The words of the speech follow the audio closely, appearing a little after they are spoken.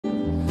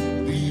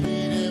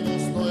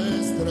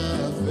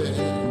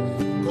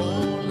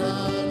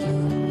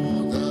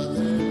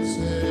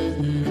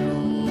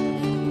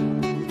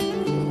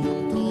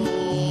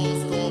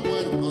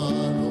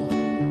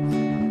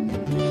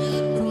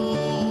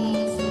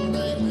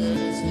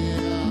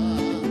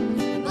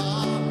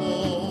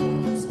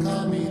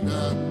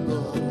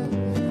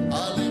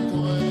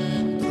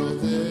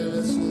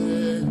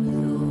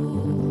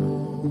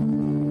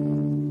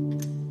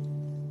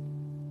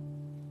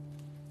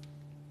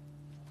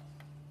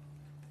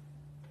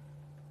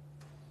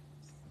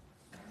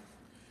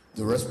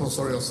The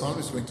responsorial psalm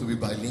is going to be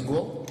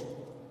bilingual.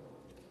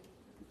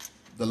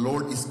 The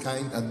Lord is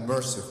kind and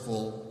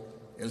merciful.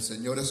 El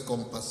Señor es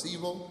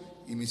compasivo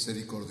y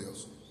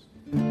misericordioso.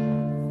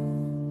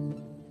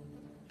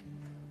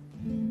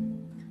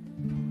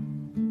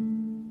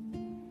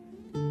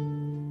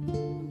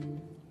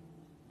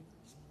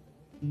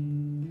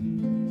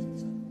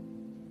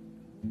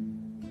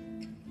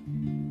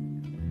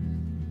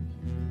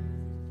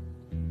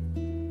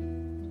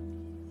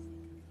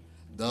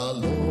 The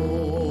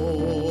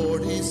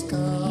Lord is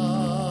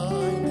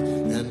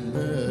kind and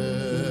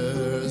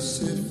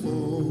merciful.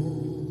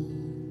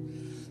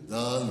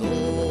 The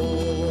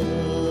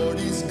Lord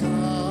is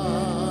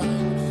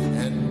kind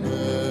and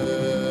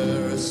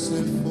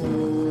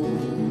merciful.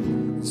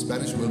 In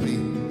Spanish will be,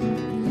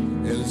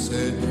 El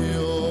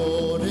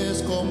Señor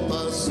es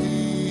compasivo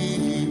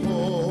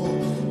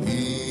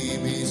y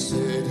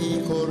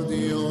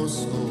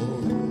misericordioso.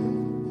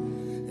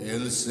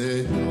 El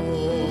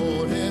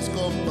Señor es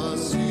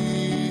compasivo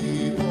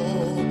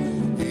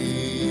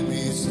y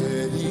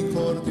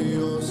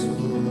misericordioso.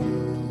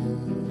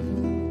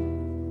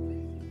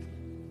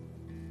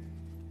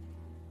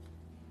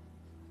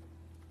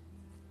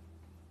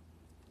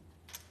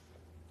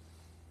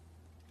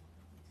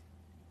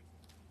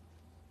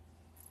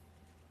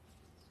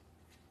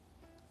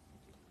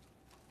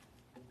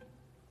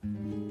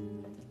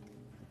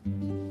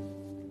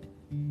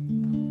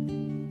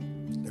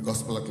 The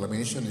gospel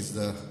acclamation is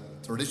the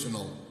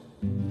traditional.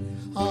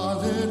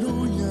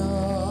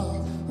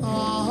 Hallelujah,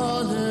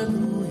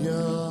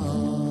 hallelujah,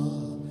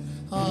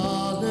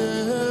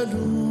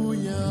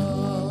 hallelujah,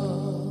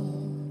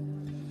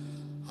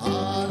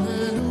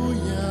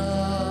 hallelujah,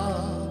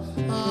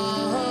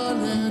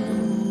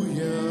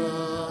 hallelujah,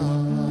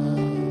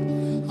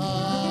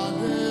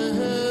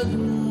 hallelujah.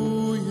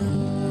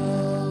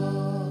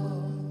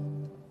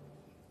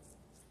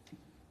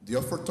 The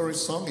offertory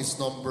song is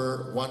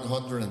number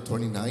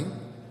 129.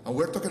 And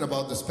we're talking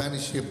about the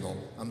Spanish hymnal.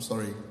 I'm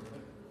sorry,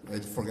 I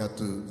forgot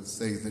to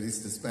say that it's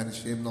the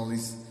Spanish hymnal.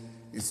 It's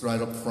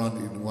right up front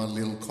in one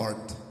little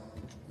cart.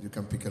 You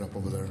can pick it up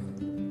over there.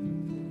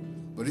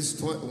 But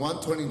it's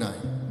 129.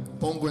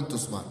 Pongo en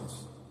tus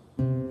manos.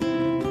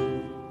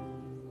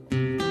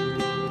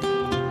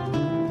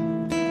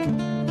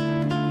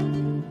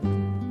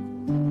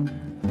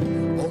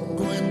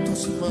 Pongo en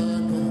tus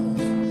manos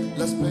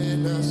las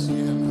penas y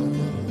el dolor.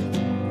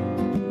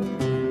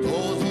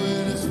 Todo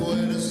el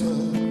esfuerzo,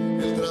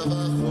 el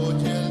trabajo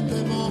y el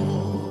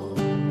temor,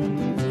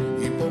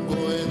 y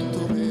pongo en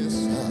tu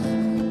mesa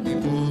mi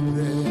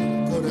pobre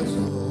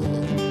corazón,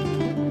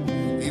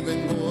 y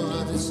vengo a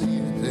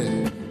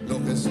decirte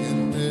lo que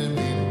siente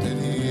mi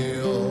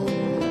interior,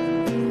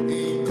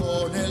 y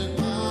con el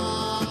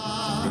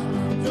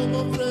pan yo me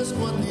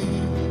ofrezco a ti,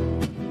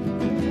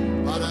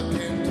 para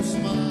que en tus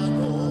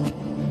manos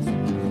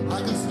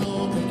hagas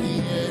lo que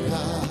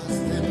quieras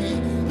de mí,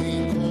 y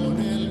con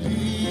el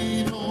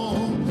vino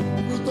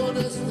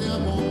frutones de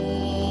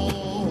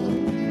amor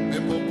me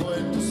pongo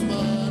en tus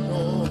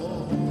manos,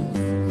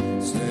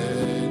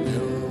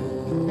 Señor.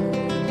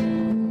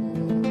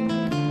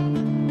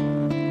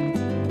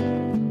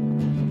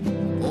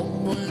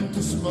 Pongo en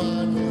tus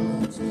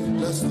manos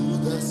las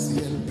dudas y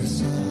el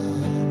pesar,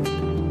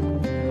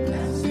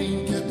 las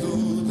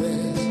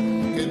inquietudes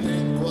que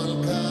tengo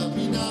al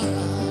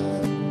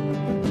caminar.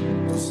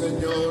 Tu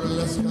Señor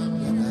las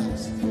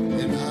cambiarás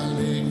en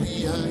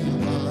alegría y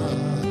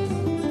paz.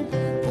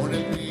 Con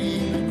el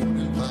vino y con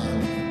el pan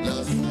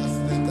las has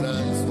de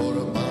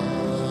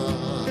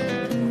transformar.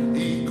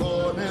 Y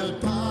con el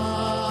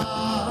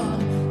pan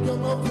yo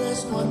me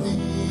ofrezco a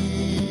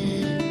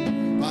ti,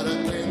 para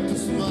que en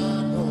tus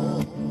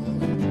manos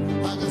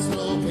hagas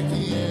lo que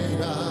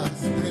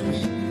quieras de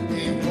mí.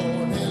 Y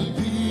con el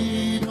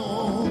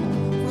vino,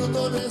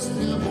 fruto de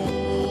este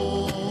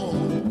amor,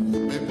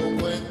 me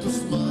pongo en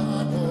tus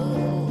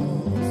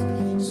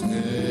manos,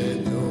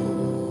 Señor.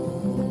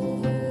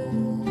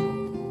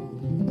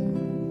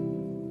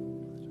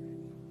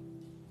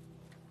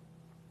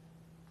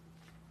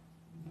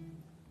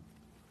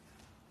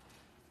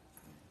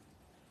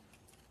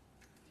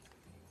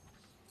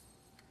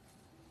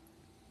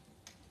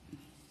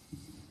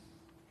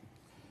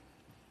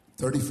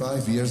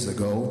 "35 years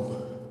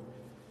ago,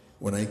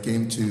 when I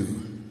came to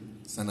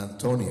San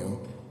Antonio,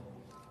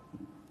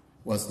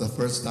 was the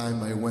first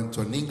time I went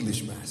to an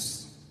English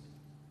Mass.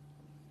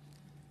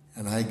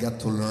 And I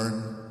got to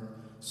learn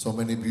so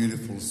many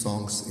beautiful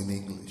songs in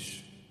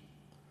English.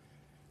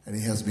 And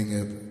it has been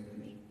a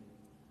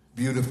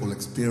beautiful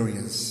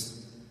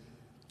experience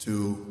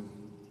through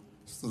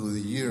the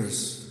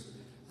years.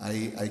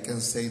 I can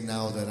say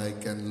now that I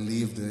can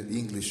leave the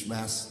English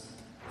Mass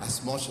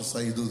as much as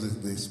I do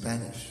the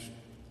Spanish.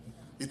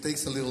 It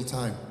takes a little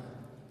time.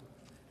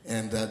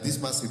 And this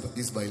Mass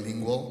is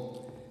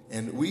bilingual.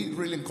 And we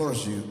really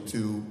encourage you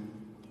to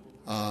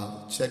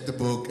check the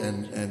book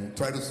and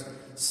try to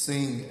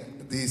sing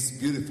these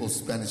beautiful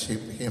Spanish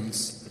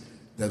hymns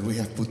that we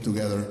have put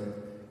together.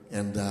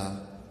 And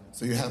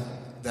so you have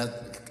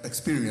that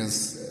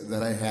experience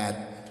that I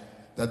had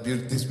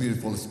this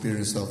beautiful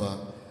experience of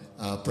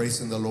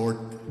praising the Lord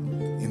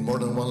in more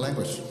than one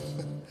language.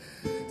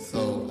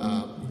 So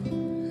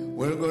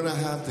we're going to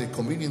have the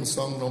communion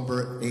song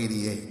number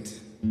 88.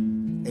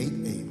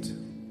 88.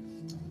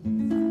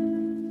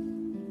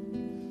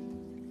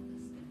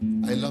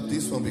 I love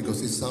this one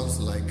because it sounds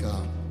like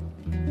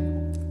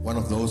one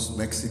of those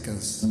Mexican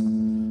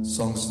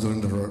songs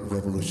during the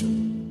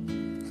revolution.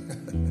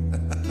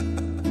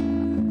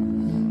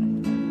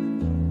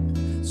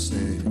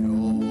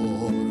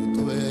 Señor,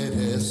 tú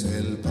eres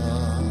el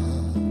pan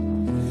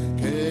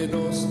que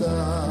nos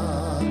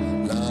da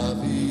la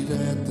vida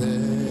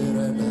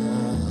eterna.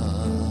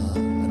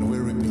 And we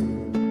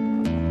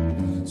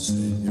repeat.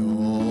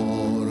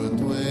 Señor,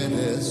 tú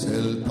eres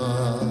el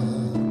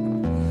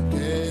pan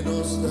que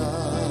nos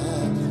da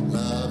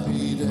la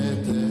vida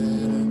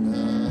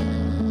eterna.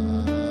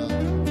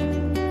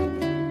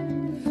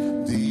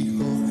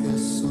 Dijo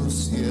Jesús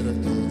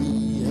cierto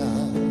día,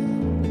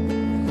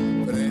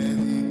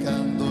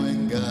 predicando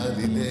en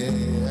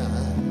Galilea,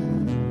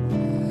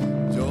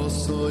 yo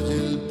soy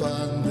el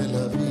pan de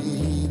la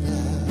vida,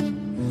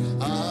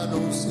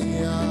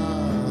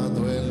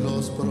 anunciado en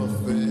los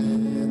profetas.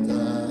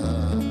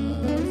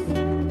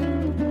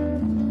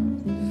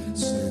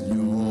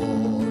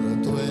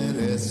 Señor, tú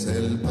eres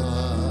el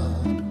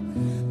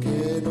pan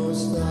que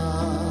nos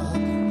da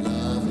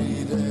la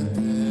vida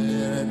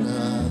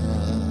eterna.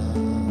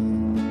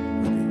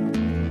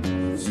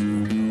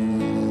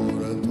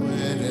 Señor, tú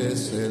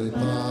eres el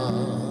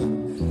pan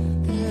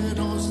que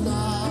nos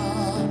da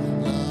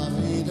la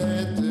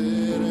vida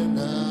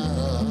eterna.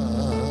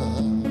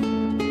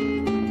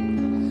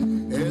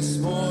 Es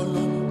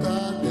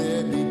voluntad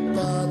de mi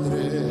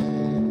Padre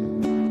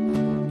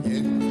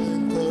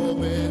quien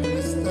come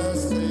esta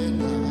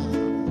cena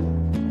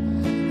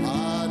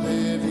ha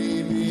de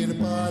vivir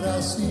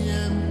para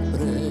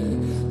siempre,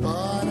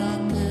 para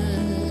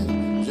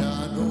que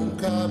ya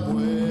nunca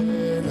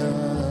muera.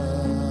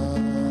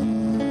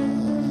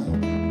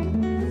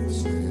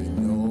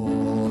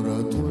 Señor,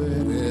 tú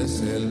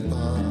eres el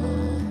pan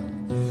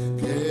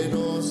que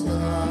nos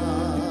da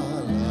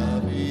la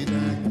vida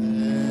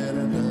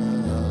eterna.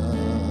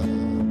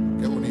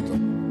 Qué bonito.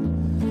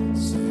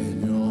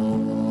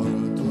 Señor,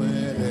 tú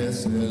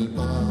eres el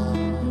pan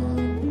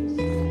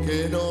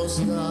que nos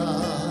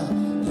da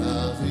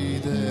la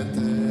vida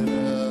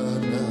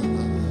eterna.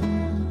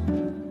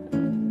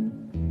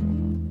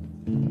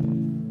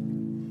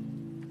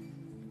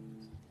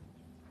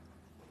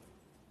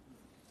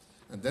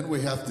 And then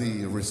we have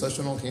the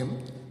recessional hymn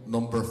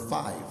number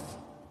 5.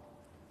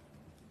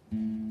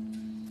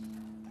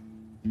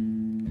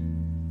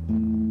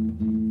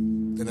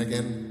 Then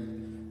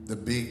again, the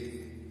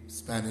big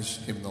Spanish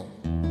hymnal.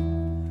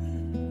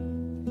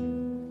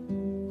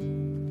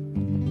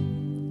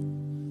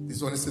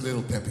 This one is a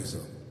little peppy, so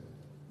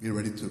be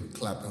ready to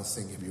clap and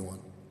sing if you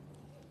want.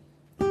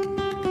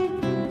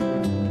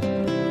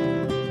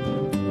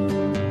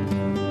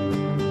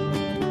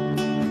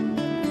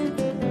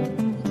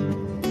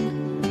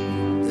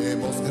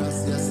 Demos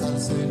gracias al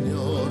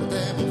Señor,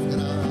 demos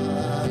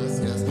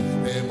gracias al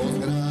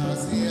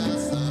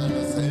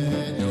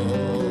Señor.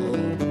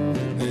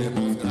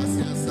 Demos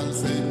gracias al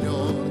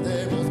Señor,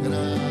 demos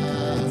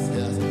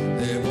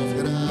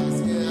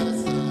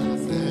gracias al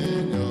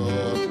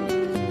Señor.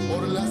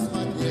 Por las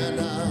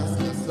mañanas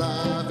las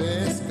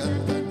aves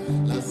cantan,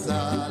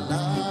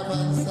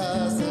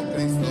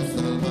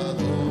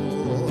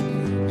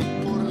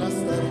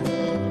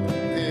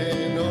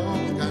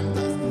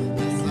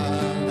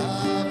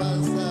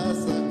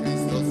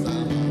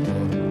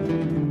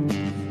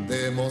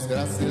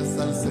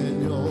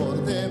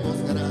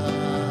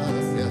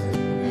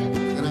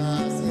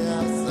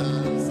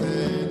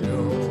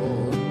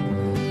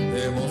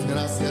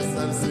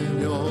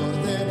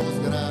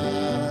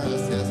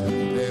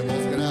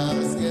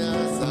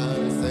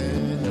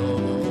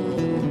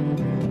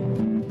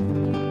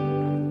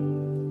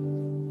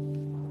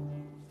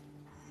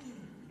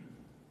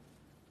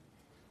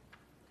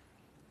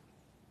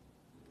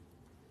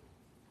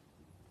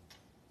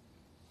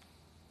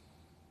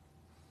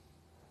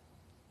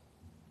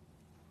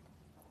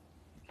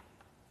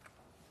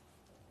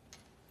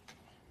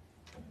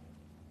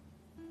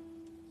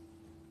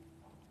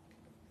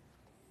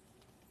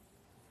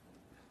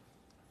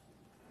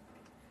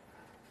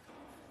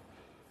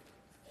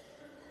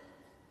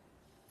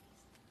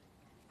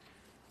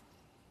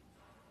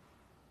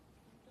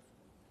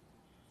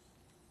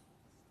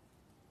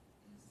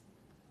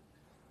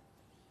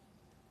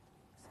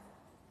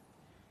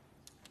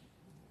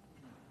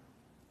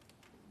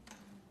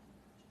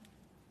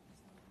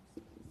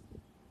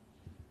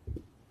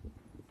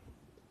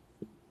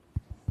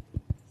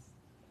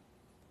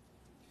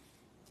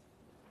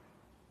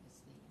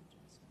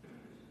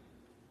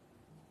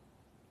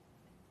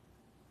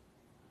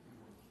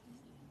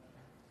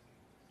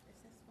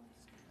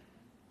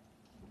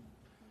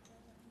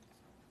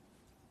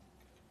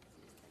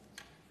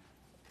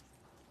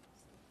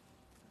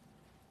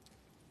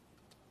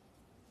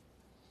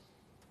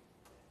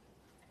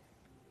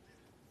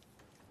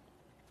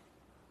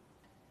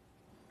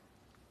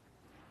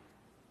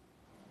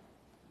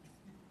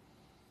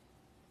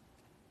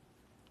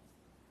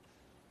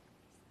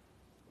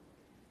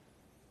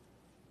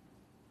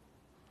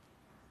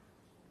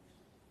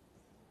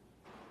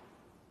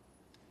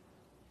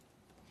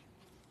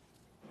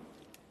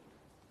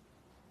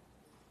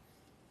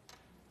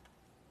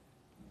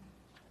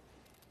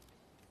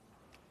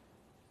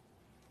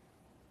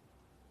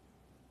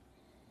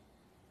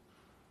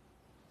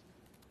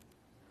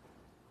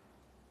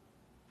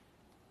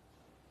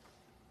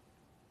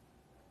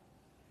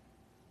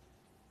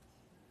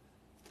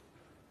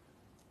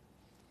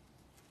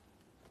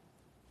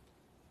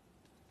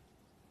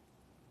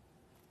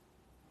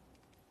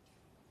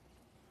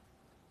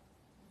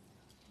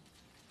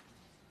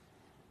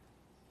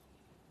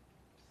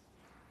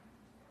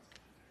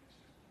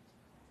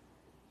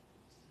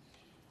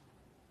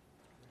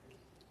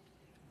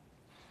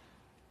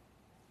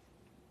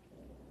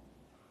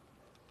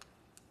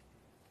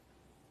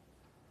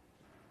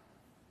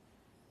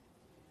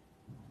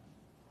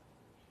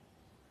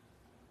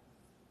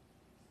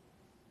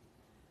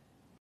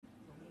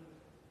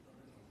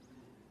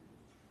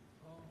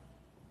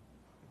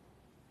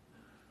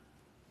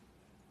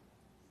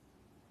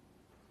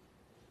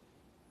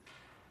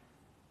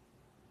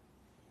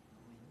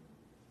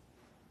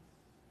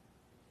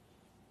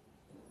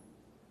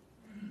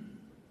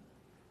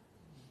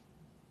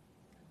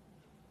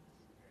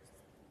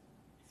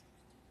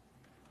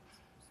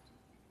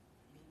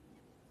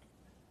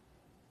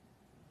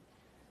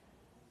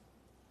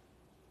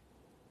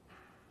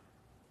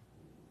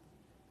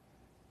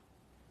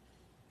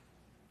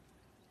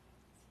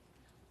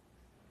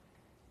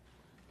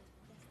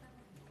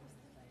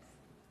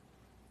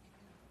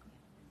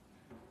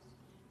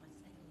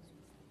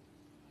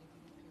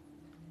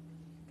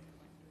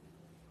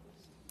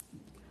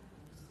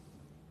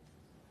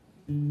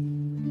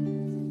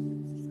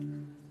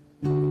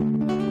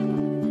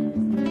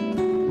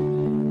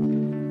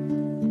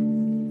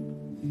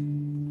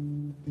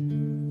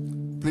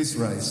 Please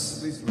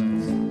rise.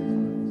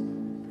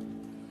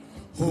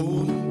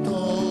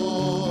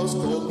 Juntos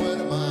como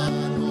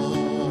hermanos,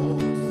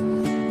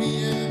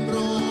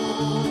 miembros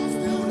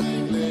de una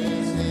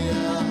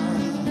iglesia,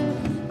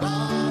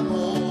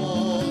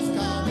 vamos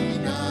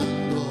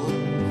caminando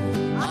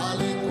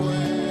al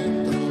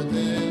encuentro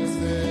del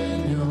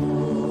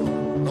Señor.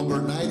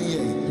 Number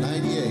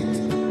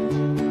 98.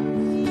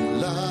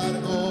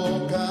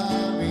 Largo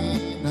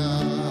camina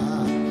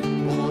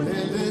por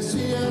el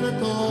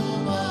desierto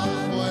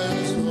bajo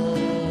el sol.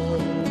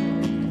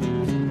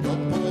 No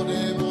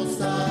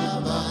podemos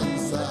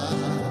avanzar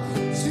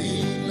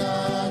sin la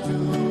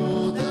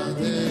ayuda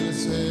del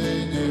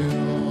Señor.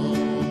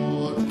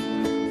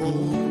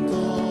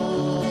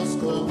 Juntos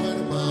como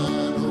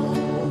hermanos,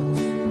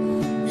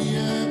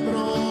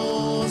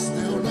 miembros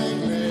de una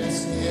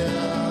iglesia,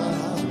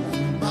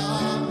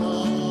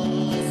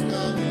 vamos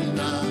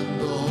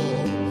caminando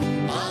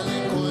al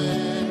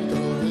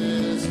encuentro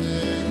del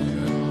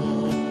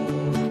Señor.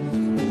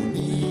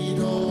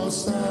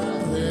 Unidos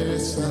al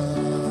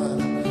rezar,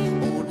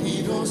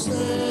 unidos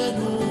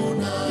en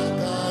una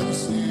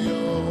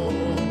canción,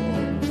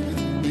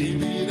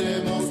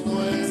 viviremos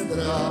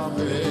nuestra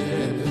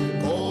fe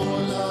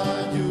con la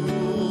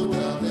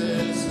ayuda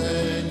del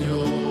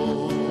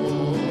Señor.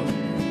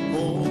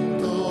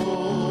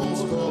 Juntos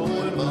como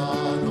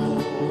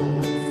hermanos,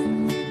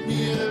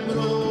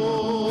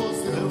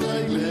 miembros de una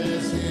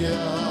iglesia,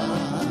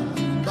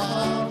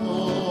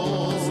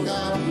 vamos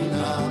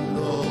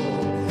caminando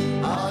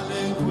al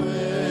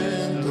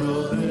encuentro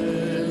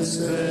del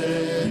Señor.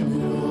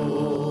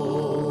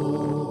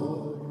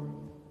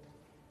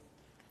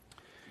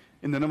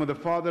 In the name of the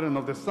Father, and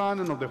of the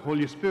Son, and of the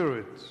Holy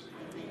Spirit.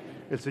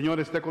 El Señor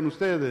esté con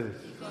ustedes.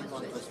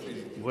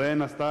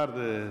 Buenas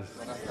tardes.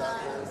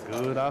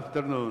 Good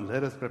afternoon.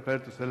 Let us prepare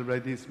to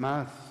celebrate this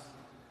Mass.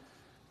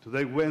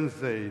 Today,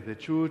 Wednesday, the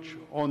Church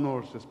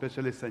honors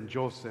especially St.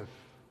 Joseph.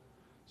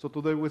 So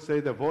today we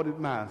say the votive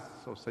Mass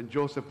of St.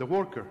 Joseph the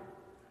worker,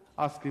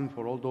 asking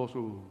for all those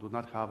who do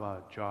not have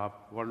a job,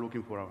 who are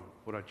looking for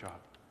a job.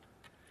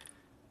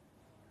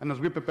 And as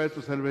we prepare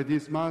to celebrate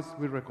this Mass,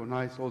 we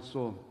recognize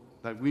also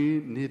that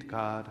we need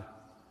God.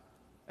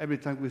 Every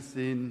time we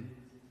sin,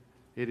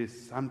 it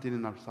is something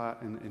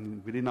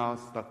within us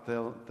that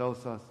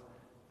tells us,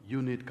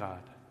 you need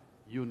God.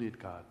 You need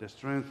God, the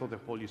strength of the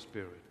Holy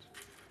Spirit.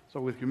 So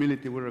with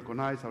humility, we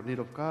recognize our need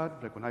of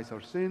God, recognize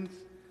our sins,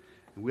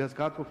 and we ask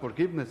God for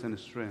forgiveness and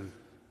strength.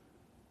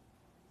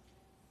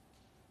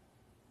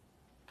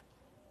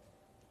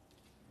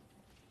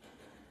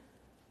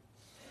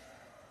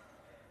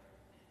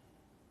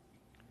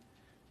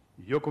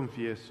 Yo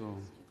confieso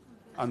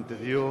ante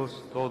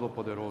Dios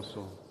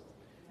Todopoderoso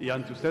y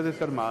ante ustedes,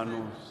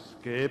 hermanos,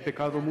 que he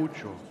pecado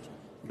mucho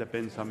de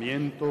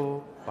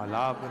pensamiento,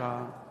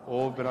 palabra,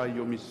 obra y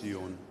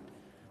omisión,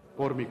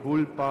 por mi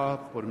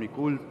culpa, por mi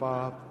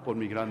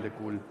grande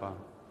culpa.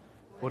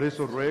 Por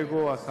eso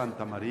ruego a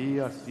Santa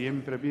María,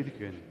 siempre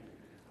Virgen,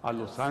 a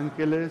los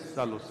ángeles,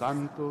 a los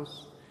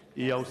santos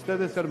y a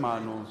ustedes,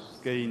 hermanos,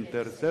 que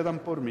intercedan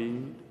por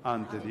mí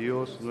ante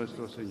Dios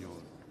nuestro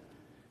Señor.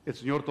 El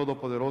Señor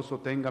Todopoderoso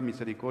tenga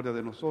misericordia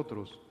de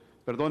nosotros,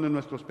 perdone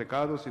nuestros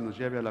pecados y nos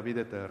lleve a la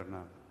vida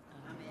eterna.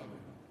 Amen.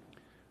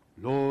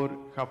 Lord,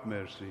 have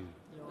mercy.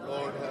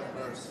 Lord, have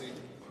mercy.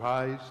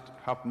 Christ,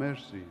 have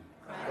mercy.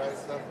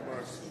 Christ, have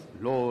mercy.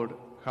 Lord,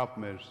 have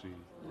mercy.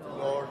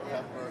 Lord,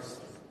 have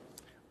mercy.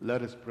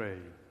 Let us pray.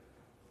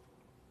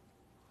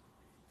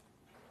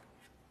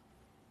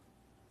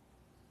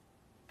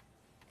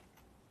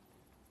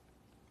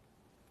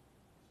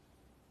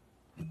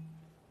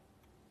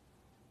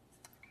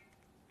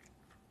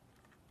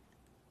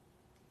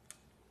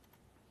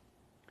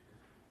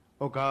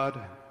 O God,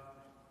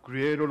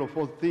 creator of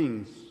all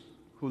things,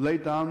 who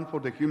laid down for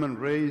the human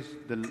race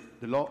the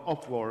law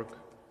of work,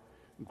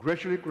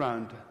 graciously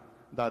grant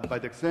that by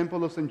the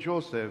example of St.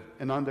 Joseph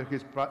and under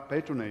his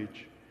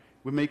patronage,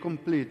 we may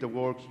complete the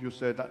works you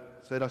set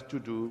us to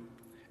do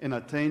and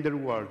attain the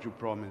reward you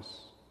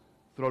promise.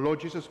 Through our Lord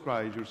Jesus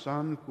Christ, your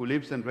Son, who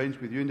lives and reigns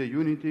with you in the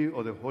unity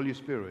of the Holy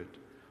Spirit,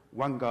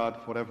 one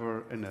God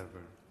forever and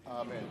ever.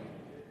 Amen.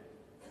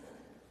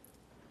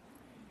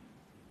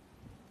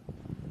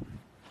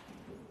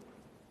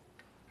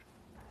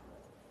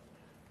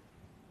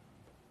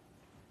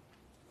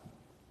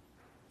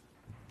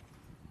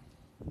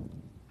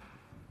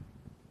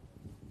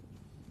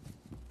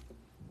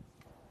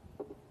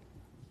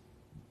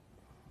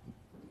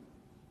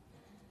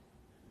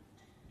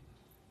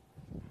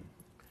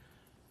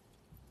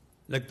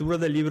 Lectura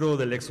del libro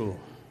del Éxodo.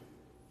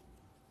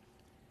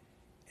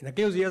 En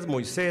aquellos días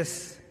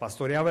Moisés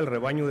pastoreaba el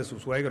rebaño de su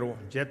suegro,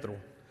 Jetro,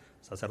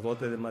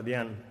 sacerdote de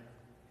Madián.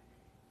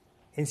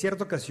 En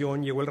cierta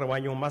ocasión llegó el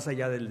rebaño más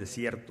allá del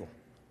desierto,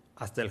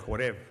 hasta el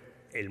Joreb,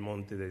 el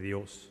monte de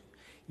Dios,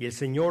 y el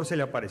Señor se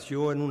le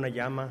apareció en una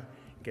llama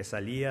que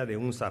salía de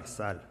un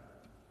zarzal.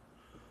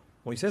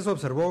 Moisés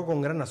observó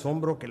con gran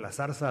asombro que la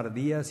zarza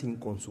ardía sin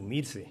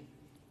consumirse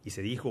y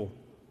se dijo: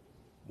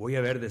 voy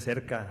a ver de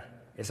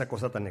cerca esa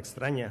cosa tan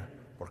extraña,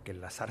 porque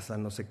la zarza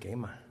no se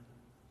quema.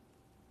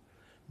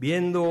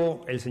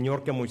 Viendo el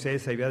Señor que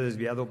Moisés se había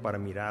desviado para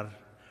mirar,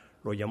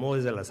 lo llamó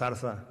desde la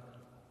zarza: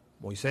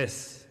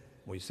 Moisés,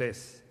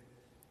 Moisés.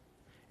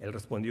 Él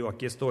respondió: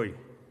 aquí estoy.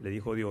 Le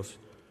dijo Dios: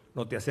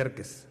 no te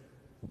acerques,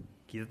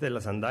 quítate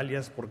las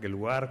sandalias, porque el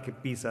lugar que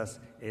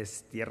pisas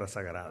es tierra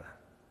sagrada.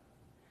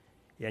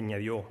 Y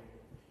añadió: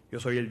 yo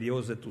soy el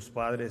Dios de tus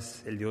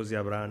padres, el Dios de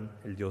Abraham,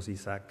 el Dios de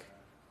Isaac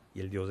y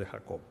el Dios de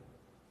Jacob.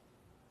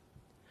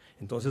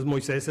 Entonces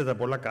Moisés se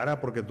tapó la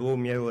cara porque tuvo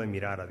miedo de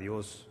mirar a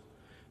Dios.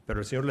 Pero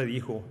el Señor le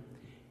dijo: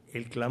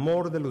 el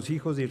clamor de los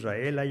hijos de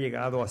Israel ha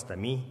llegado hasta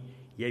mí,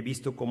 y he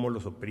visto cómo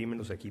los oprimen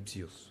los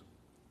egipcios.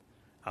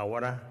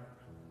 Ahora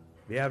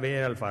ve a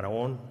ver al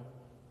faraón,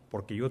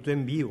 porque yo te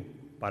envío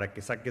para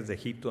que saques de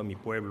Egipto a mi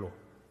pueblo,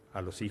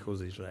 a los hijos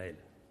de Israel.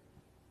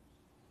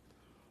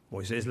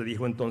 Moisés le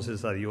dijo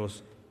entonces a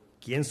Dios: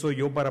 ¿quién soy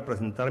yo para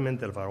presentarme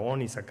ante el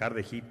faraón y sacar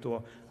de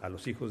Egipto a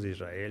los hijos de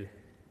Israel?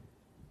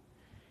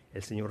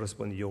 El Señor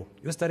respondió: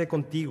 yo estaré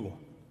contigo,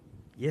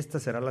 y esta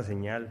será la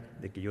señal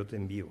de que yo te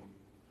envío.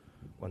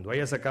 Cuando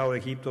haya sacado de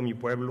Egipto a mi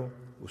pueblo,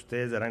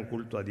 ustedes darán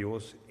culto a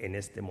Dios en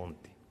este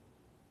monte.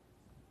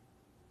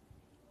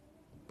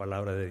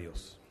 Palabra de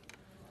Dios.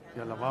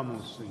 Te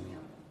alabamos,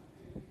 Señor.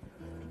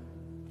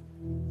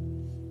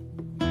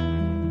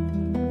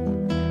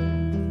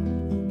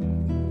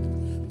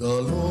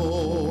 The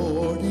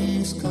Lord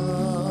is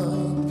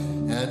kind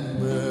and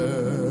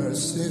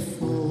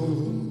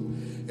merciful.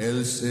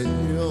 El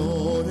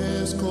Señor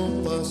es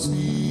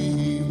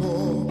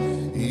compasivo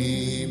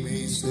y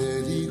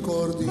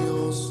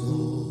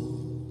misericordioso.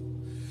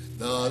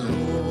 The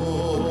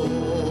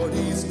Lord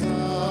is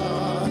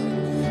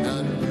kind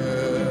and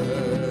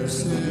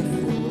merciful.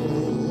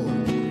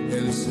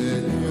 El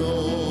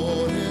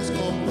Señor es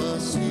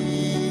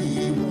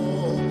compasivo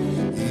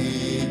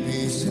y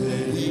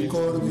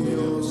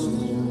misericordioso.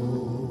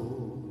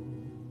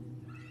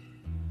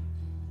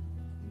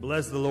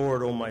 Bless the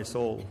Lord, O my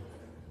soul,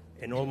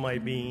 and all my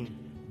being,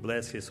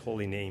 bless his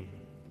holy name.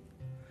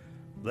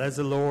 Bless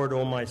the Lord,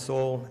 O my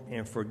soul,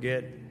 and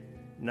forget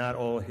not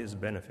all his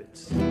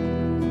benefits. The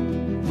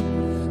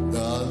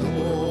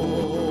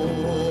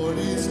Lord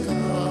is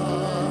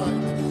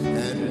kind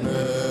and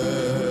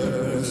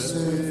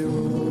merciful.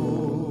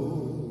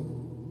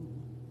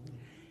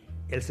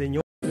 El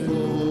Señor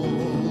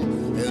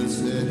El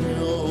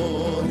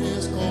Señor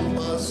es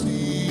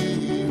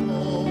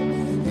compasivo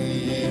y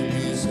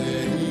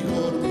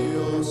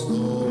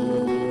misericordioso.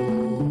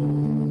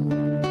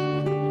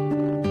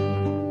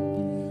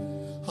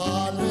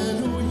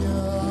 Aleluya,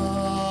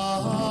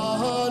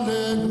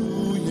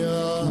 aleluya,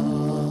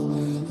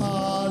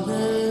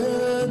 aleluya,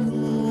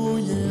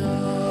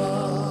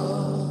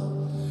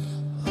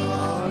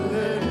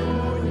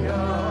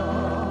 aleluya,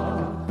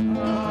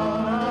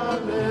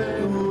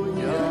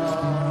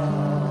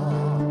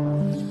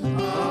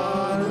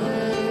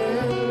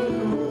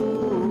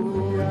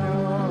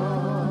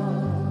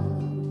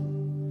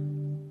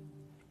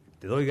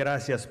 te doy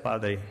gracias,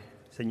 Padre,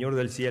 Señor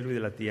del cielo y de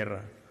la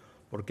tierra,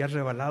 porque has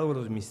revelado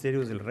los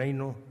misterios del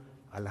reino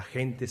a la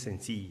gente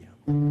sencilla.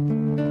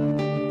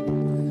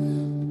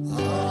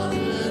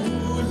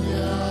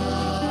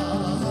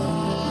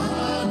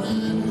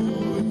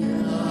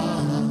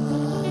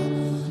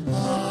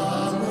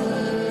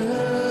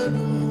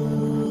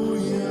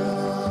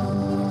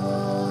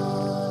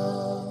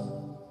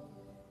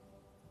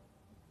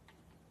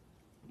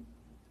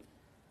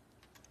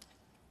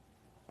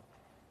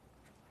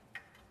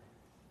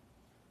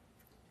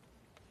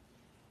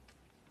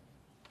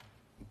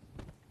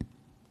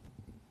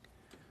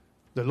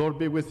 The Lord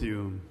be with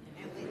you.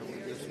 And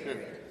with your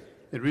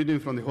spirit. A reading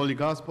from the Holy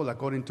Gospel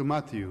according to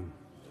Matthew.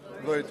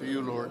 Glory to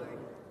you, Lord.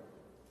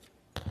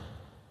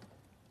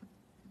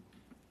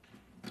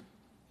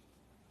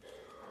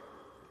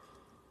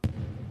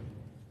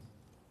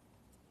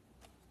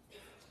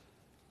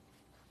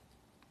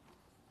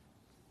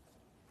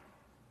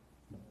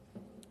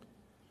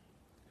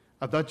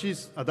 At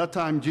that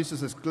time,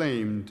 Jesus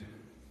exclaimed,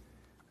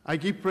 I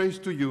give praise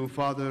to you,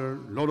 Father,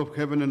 Lord of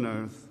heaven and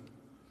earth,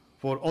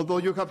 for although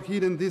you have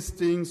hidden these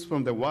things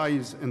from the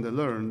wise and the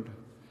learned,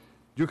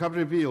 you have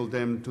revealed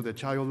them to the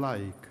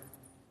childlike.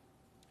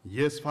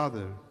 Yes,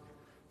 Father,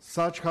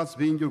 such has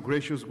been your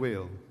gracious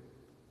will.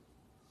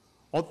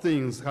 All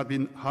things have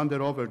been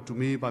handed over to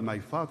me by my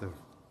Father.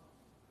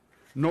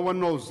 No one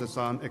knows the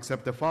Son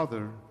except the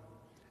Father,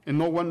 and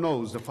no one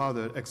knows the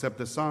Father except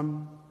the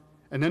Son,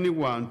 and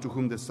anyone to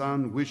whom the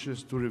Son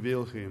wishes to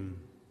reveal him.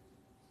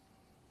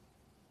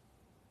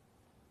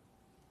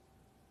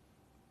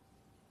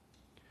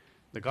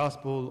 The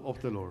Gospel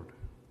of the Lord.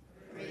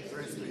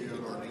 Praise to you,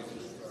 Lord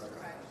Jesus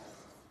Christ.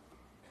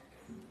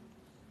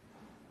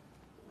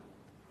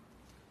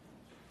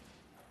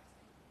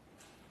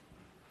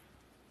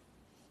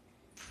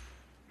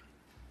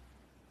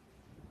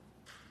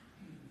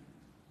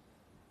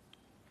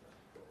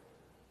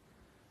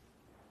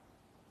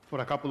 For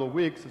a couple of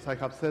weeks, as I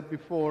have said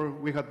before,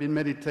 we have been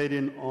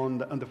meditating on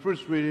the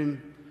first reading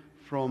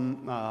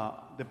from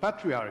the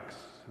patriarchs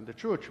in the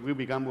church. We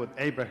began with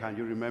Abraham,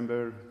 you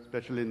remember,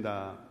 especially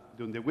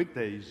during the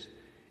weekdays,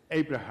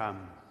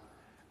 Abraham,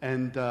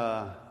 and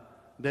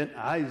then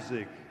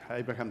Isaac,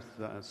 Abraham's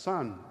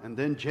son, and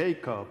then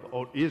Jacob,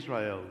 or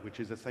Israel, which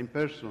is the same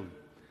person,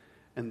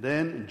 and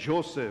then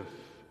Joseph.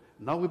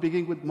 Now we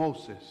begin with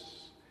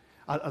Moses.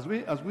 As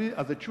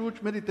the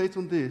church meditates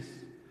on this,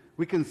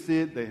 we can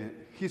see the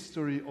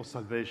history of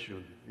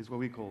salvation, is what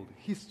we call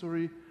the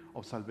history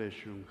of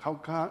salvation. How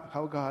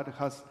God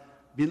has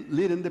been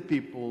leading the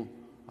people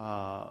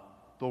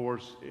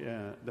towards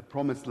the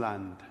promised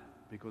land,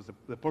 because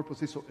the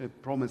purpose is a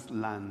promised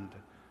land.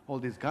 All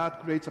this, God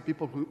creates a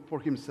people for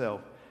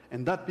himself,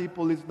 and that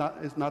people is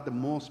not the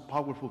most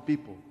powerful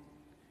people.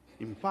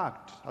 In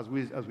fact, as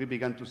we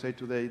began to say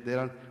today, they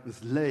are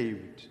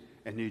enslaved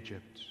in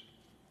Egypt.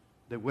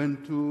 They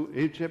went to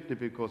Egypt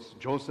because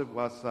Joseph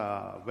was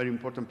a very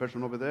important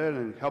person over there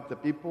and helped the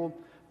people.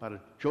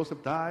 But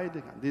Joseph died,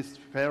 and this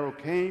Pharaoh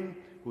came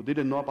who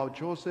didn't know about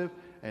Joseph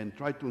and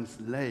tried to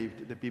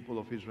enslave the people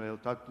of Israel,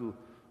 tried to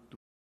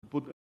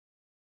put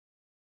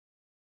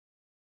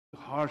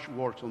harsh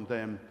words on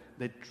them.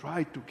 They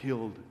tried to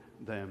kill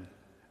them.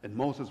 And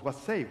Moses was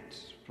saved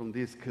from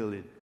this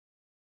killing.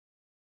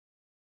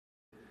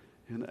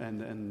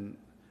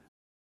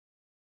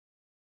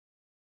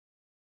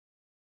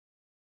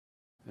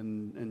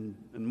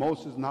 And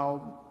Moses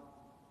now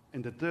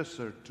in the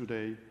desert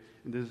today,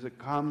 and this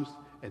comes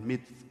and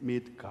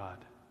meet God.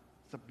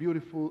 It's a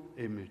beautiful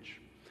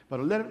image.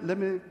 But let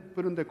me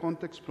put in the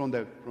context from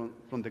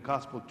the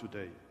gospel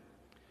today.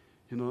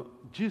 You know,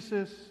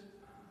 Jesus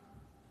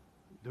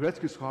directs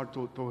his heart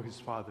toward his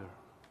Father,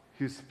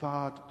 his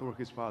thought toward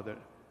his Father,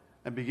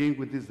 and begin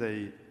with this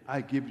day,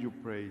 I give you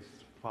praise,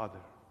 Father.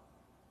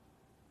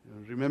 You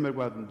know, remember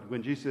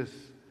when Jesus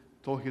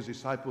told his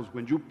disciples,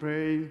 when you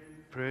pray,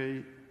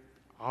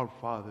 our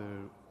Father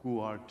who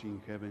art in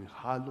heaven,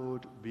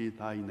 hallowed be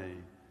thy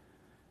name.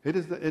 It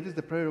is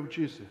the prayer of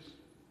Jesus,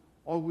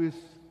 always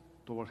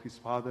toward his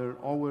Father,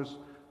 always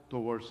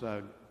towards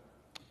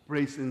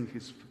praising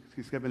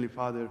his heavenly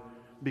Father,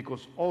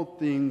 because all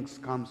things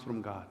comes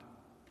from God,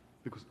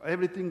 because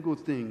everything good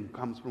thing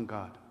comes from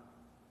God.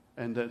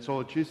 And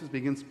so Jesus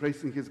begins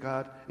praising his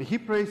God, and he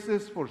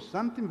praises for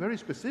something very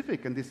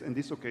specific in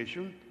this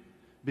occasion,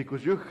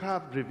 because you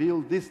have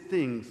revealed these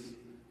things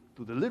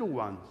to the little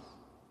ones,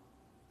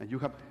 and you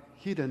have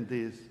hidden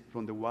this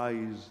from the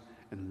wise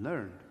and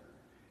learned.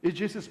 Is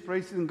Jesus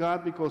praising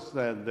God because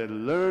the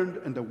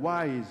learned and the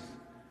wise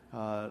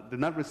did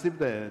not receive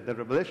the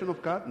revelation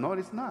of God? No,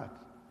 it's not.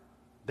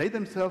 They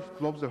themselves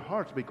closed their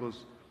hearts,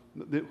 because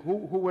who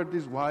were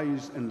these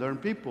wise and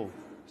learned people?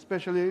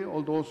 Especially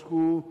all those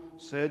who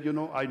said, you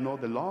know, I know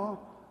the law,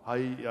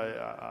 I'm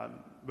a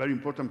very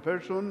important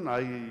person,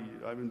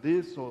 I'm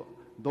this. So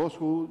those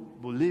who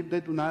believe they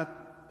do not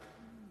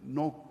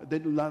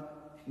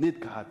need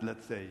God,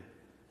 let's say,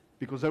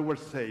 because they were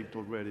saved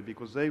already,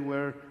 because they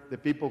were the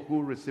people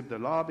who received the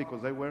law,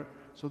 because they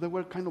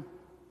were kind of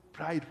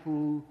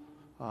prideful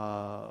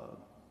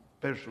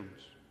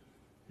persons.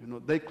 You know,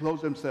 they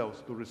closed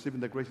themselves to receiving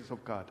the graces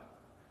of God.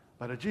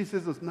 But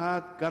Jesus does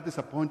not get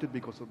disappointed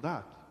because of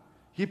that.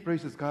 He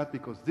praises God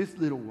because these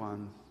little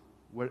ones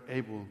were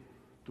able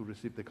to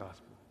receive the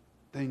gospel.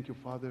 Thank you,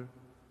 Father,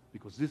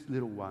 because these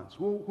little ones,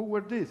 who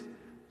were these?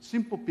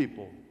 Simple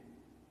people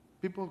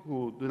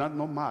who do not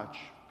know much,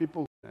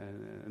 people,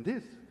 and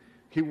this.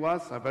 He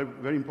was a very,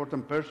 very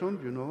important person,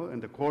 you know, in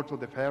the court of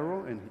the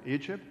Pharaoh in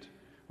Egypt.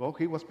 Well,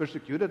 he was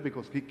persecuted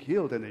because he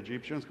killed an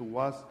Egyptian who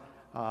was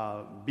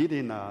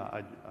beating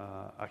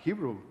a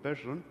Hebrew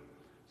person.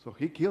 So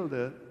he killed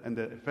it, and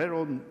the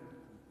Pharaoh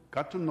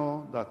got to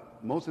know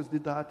that Moses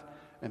did that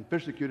and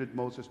persecuted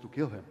Moses to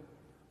kill him.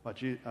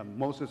 But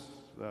Moses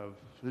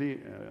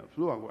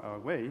flew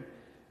away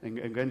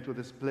and went to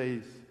this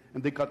place,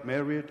 and they got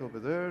married over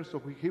there.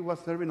 So he was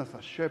serving as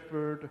a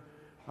shepherd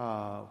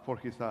for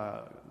his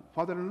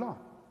father-in-law.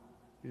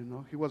 You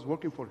know, he was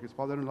working for his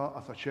father-in-law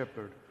as a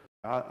shepherd.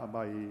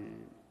 By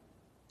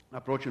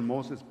approaching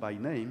Moses by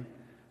name,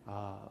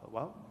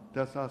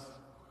 tells us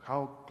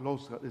how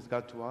close is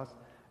God to us,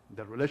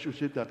 the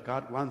relationship that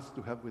God wants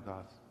to have with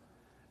us.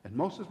 And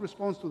Moses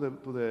responds to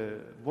the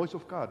voice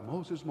of God,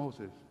 Moses,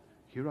 Moses,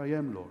 here I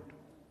am, Lord,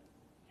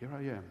 here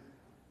I am.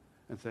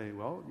 And say,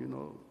 well, you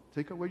know,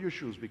 take away your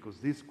shoes because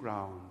this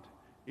ground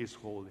is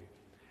holy.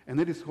 And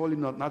it is holy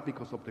not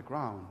because of the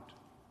ground,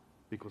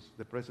 because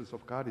the presence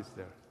of God is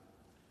there.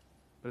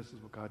 The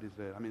presence of God is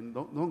there. I mean,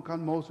 don't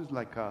count Moses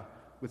like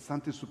with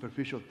something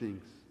superficial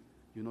things.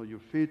 You know, your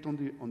feet on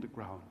the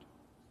ground.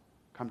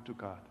 Come to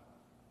God.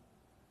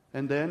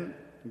 And then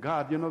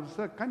God, you know, it's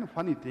kind of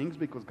funny things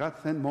because God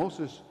sent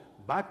Moses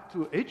back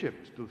to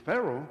Egypt, to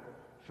Pharaoh.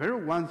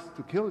 Pharaoh wants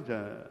to kill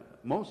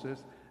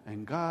Moses,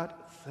 and God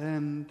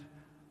sent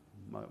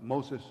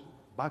Moses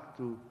back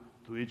to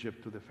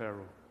Egypt, to the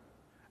Pharaoh.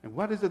 And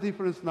what is the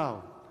difference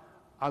now?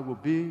 I will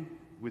be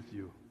with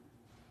you.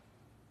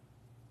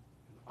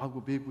 I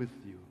will be with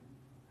you.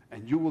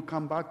 And you will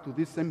come back to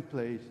this same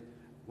place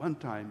one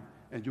time,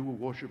 and you will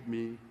worship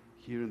me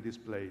here in this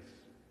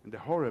place, in the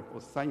Horeb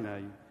or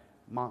Sinai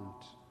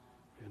Mount.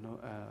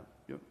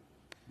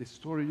 The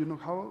story,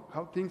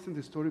 how things in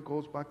the story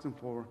goes back and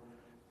forth,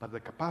 but the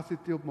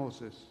capacity of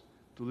Moses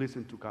to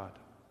listen to God.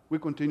 We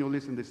continue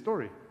listening to the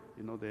story.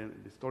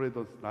 The story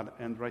does not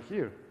end right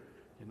here.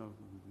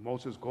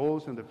 Moses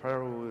goes, and the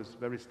Pharaoh is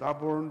very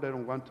stubborn. They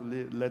don't want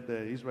to let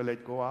the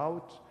Israelites go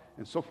out,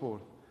 and so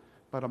forth.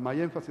 But my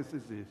emphasis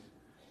is this.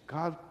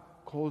 God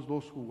calls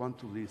those who want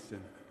to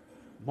listen.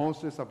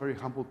 Moses, a very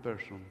humble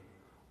person,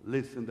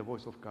 listened the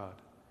voice of God.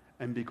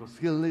 And because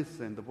he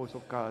listened the voice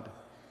of God,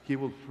 he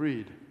will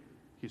free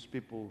his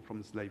people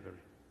from slavery.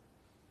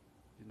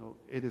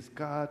 It is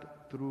God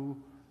through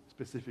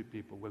specific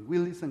people. When we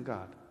listen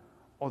God,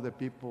 other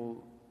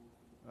people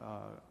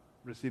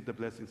receive the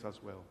blessings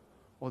as well.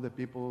 Other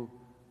people,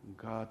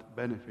 God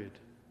benefit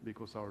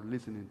because are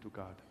listening to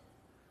God.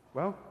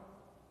 Well,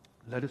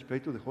 let us pray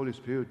to the Holy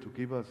Spirit to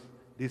give us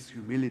this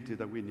humility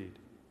that we need.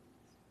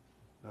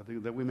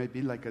 That we may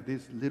be like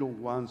these little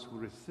ones who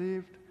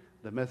received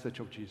the message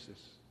of Jesus.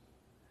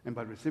 And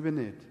by receiving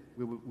it,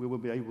 we will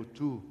be able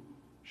to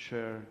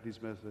share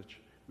this message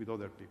with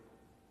other people.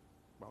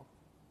 Well,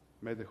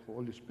 may the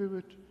Holy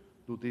Spirit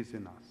do this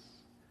in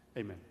us.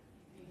 Amen.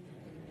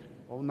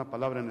 O una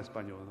palabra en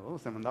español. Oh,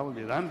 se me andaba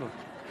olvidando.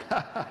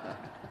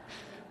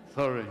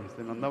 Sorry,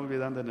 se me andaba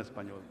olvidando en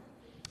español.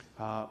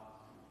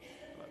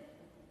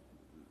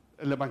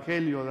 El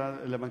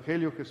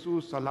Evangelio,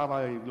 Jesús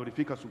alaba y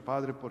glorifica a su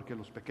Padre porque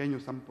los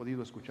pequeños han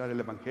podido escuchar el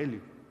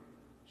Evangelio,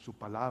 su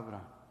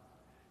palabra.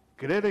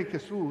 Creer en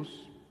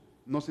Jesús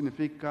no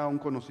significa un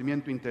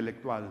conocimiento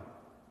intelectual,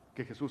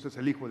 que Jesús es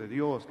el Hijo de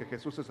Dios, que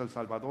Jesús es el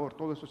Salvador,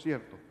 todo eso es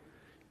cierto.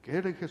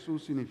 Creer en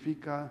Jesús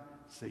significa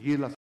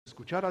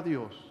escuchar a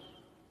Dios.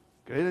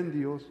 Creer en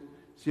Dios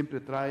siempre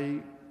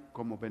trae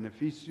como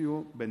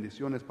beneficio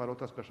bendiciones para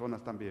otras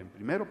personas también.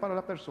 Primero para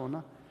la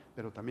persona,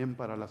 pero también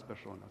para las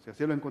personas. Y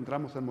así lo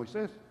encontramos en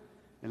Moisés,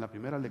 en la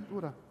primera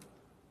lectura.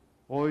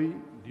 Hoy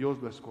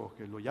Dios lo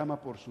escoge, lo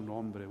llama por su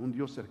nombre, un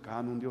Dios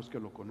cercano, un Dios que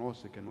lo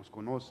conoce, que nos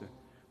conoce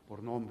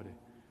por nombre.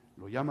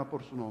 Lo llama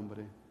por su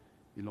nombre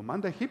y lo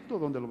manda a Egipto,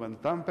 donde lo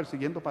estaban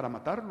persiguiendo para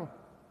matarlo.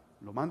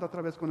 Lo manda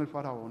otra vez con el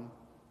faraón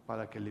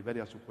para que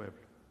libere a su pueblo.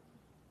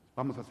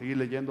 Vamos a seguir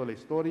leyendo la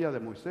historia de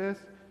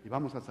Moisés y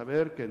vamos a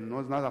saber que no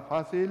es nada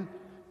fácil,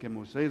 que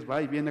Moisés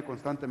va y viene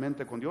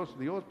constantemente con Dios,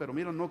 pero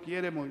mira, no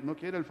quiere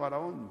el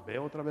faraón, ve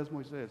otra vez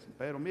Moisés,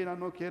 pero mira,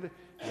 no quiere,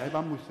 y ahí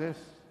va Moisés,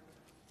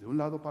 de un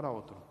lado para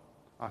otro,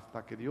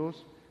 hasta que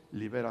Dios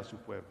libera a su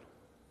pueblo.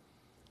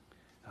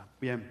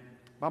 Bien,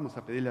 vamos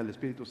a pedirle al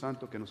Espíritu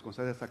Santo que nos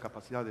conceda esa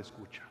capacidad de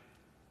escucha,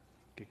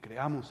 que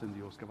creamos en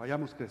Dios, que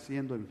vayamos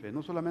creciendo en fe,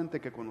 no solamente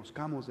que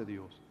conozcamos de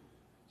Dios,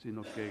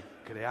 sino que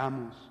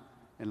creamos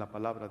en la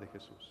palabra de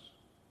Jesús.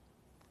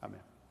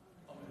 Amén.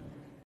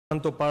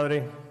 Santo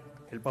Padre,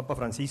 el Papa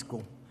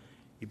Francisco,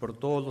 y por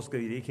todos los que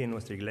dirigen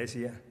nuestra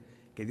iglesia,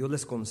 que Dios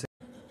les conceda.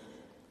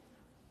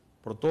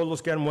 Por todos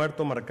los que han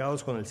muerto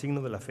marcados con el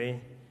signo de la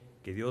fe,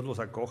 que Dios los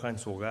acoja en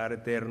su hogar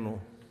eterno,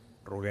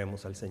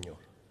 roguemos al Señor.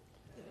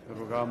 Te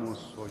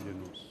rogamos,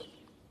 óyenos.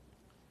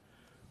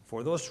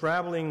 For those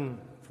traveling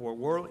for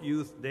World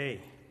Youth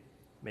Day,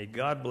 may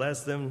God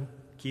bless them,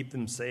 keep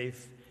them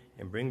safe,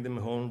 and bring them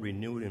home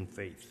renewed in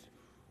faith.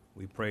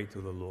 We pray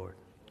to the Lord.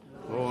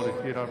 Lord,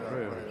 hear our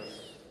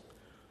prayers.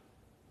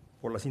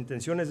 Por las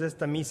intenciones de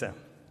esta misa,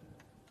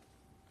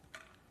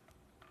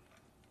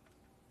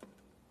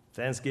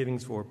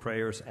 thanksgivings for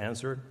prayers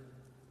answered,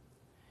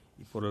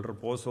 y por el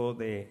reposo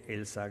de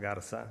Elsa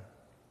Garza,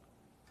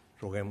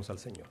 roguemos al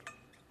Señor.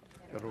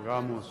 Te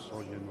rogamos,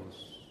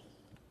 óyenos.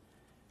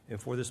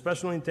 And for the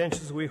special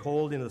intentions we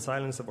hold in the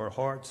silence of our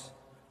hearts,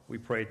 we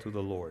pray to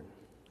the Lord.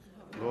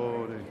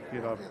 Lord,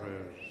 hear our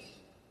prayers.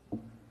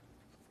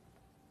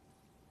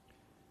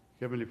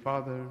 Heavenly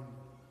Father,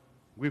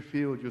 we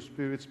feel your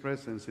Spirit's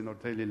presence in our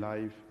daily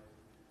life.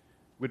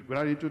 With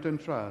gratitude and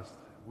trust,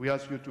 we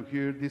ask you to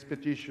hear these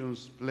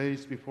petitions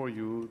placed before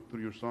you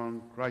through your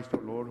Son, Christ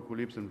our Lord, who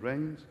lives and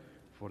reigns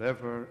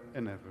forever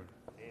and ever.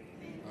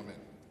 Amen. Amen.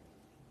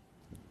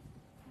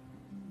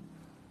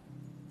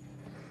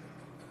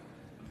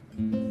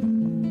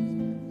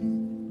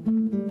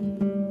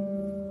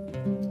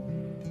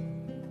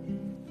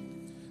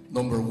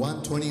 Number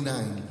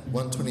 129.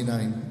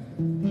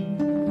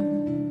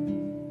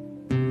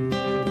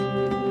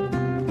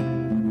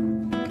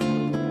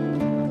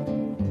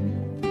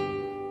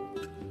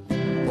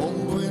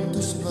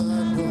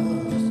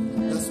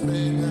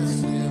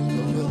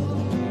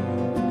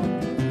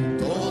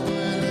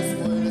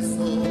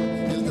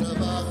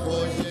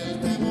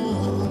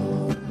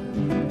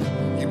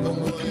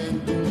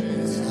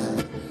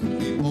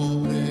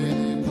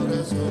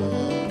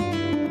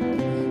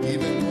 Y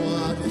vengo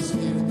a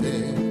decirte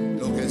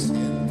lo que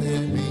siente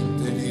mi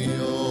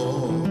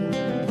interior.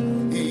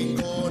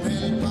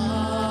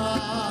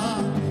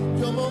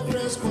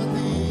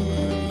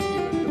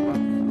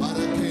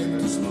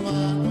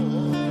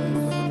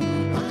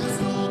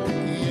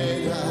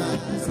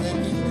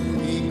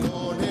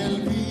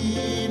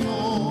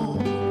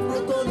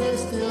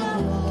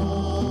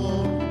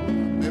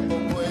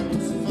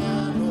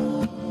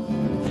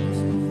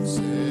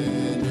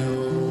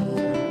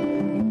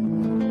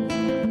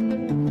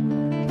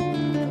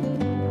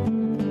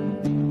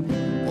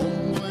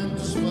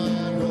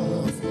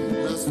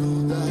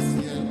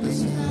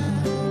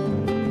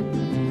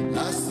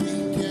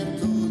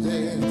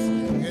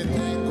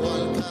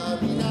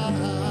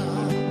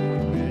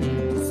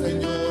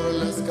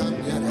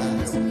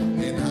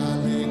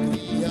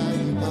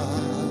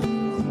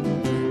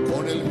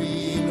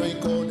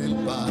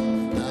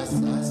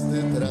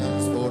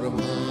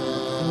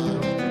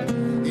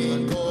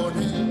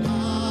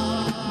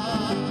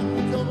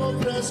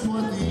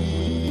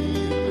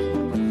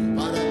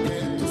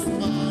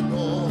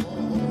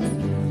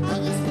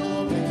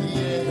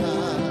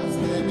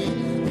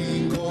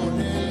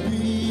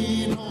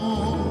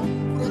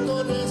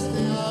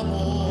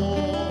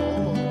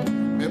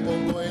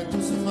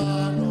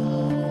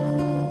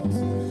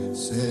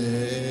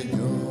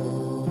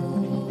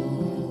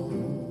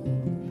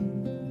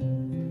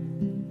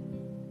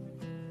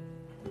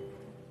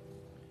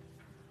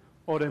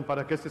 Oren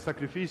para que este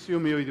sacrificio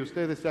mío y de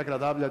ustedes sea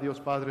agradable a Dios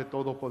Padre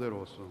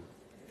Todopoderoso.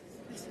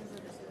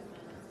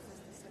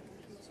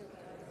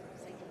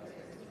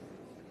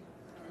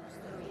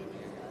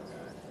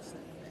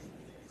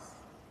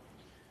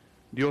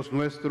 Dios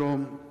nuestro,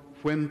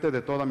 fuente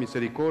de toda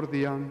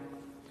misericordia,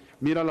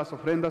 mira las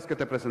ofrendas que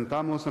te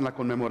presentamos en la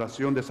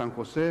conmemoración de San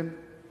José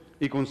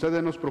y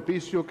concédenos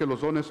propicio que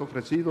los dones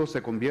ofrecidos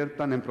se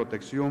conviertan en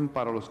protección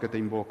para los que te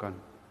invocan.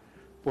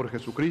 Por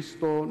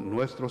Jesucristo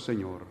nuestro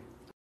Señor.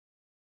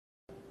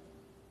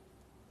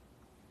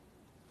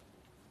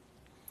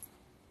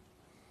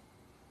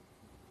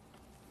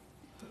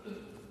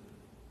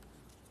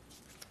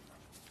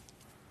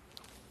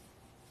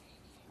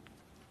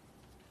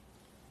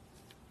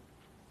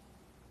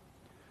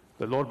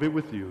 The Lord be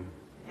with you.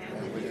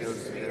 And with your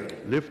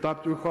spirit. Lift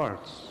up your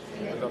hearts.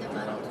 Lift up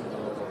to the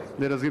Lord.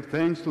 Let us give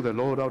thanks to the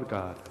Lord our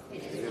God.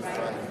 It is right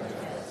and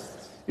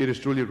just. It is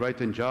truly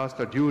right and just,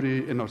 our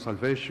duty and our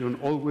salvation,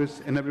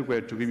 always and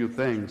everywhere to give you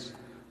thanks,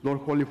 Lord,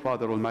 Holy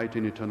Father, Almighty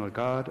and Eternal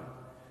God,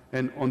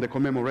 and on the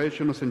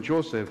commemoration of St.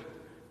 Joseph,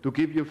 to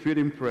give you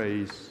fitting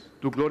praise,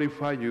 to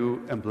glorify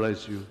you and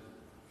bless you.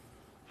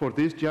 For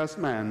this just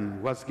man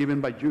was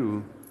given by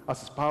you as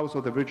spouse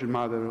of the Virgin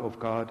Mother of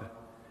God,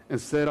 and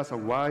set as a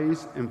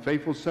wise and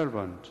faithful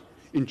servant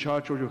in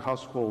charge of your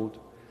household,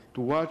 to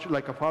watch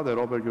like a father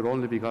over your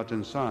only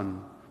begotten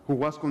Son, who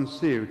was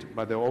conceived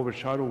by the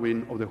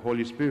overshadowing of the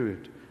Holy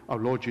Spirit, our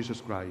Lord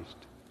Jesus Christ.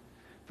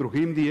 Through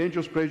him the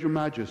angels praise your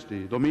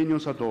majesty,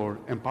 dominions adore,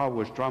 and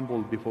powers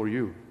tremble before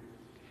you.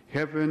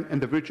 Heaven and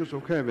the virtues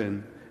of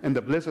heaven and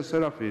the blessed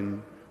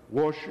seraphim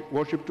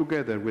worship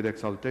together with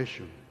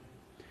exaltation.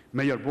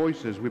 May our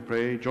voices, we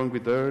pray, join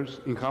with theirs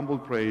in humble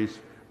praise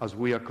as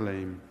we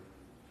acclaim.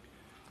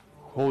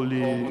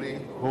 Holy,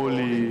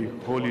 holy,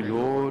 holy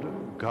Lord,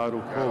 God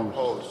of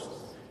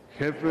hosts,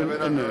 heaven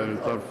and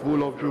earth are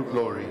full of your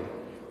glory.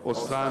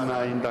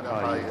 Hosanna in the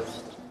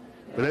highest.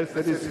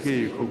 Blessed is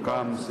he who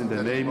comes in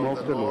the name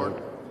of the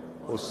Lord.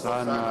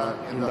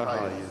 Hosanna in the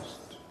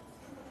highest.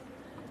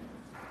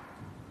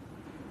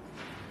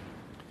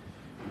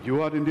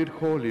 You are indeed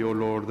holy, O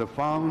Lord, the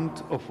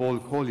fount of all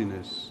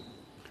holiness.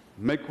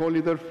 Make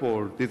holy,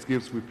 therefore, these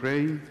gifts, we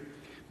pray,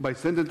 by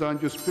sending down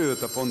your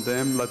Spirit upon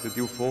them like the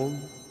dew fall,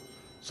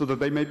 so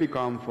that they may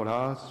become for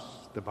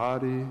us the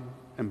body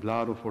and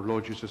blood of our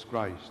Lord Jesus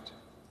Christ.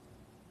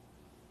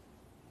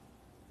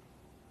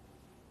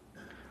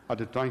 At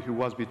the time he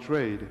was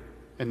betrayed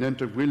and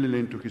entered willingly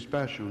into his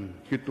passion,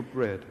 he took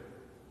bread,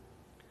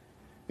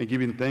 and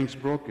giving thanks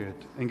broke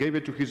it, and gave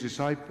it to his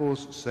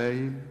disciples,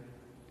 saying,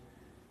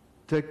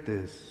 "Take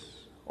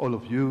this, all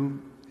of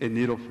you, and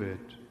eat of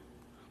it,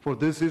 for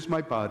this is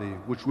my body,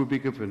 which will be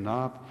given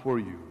up for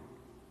you."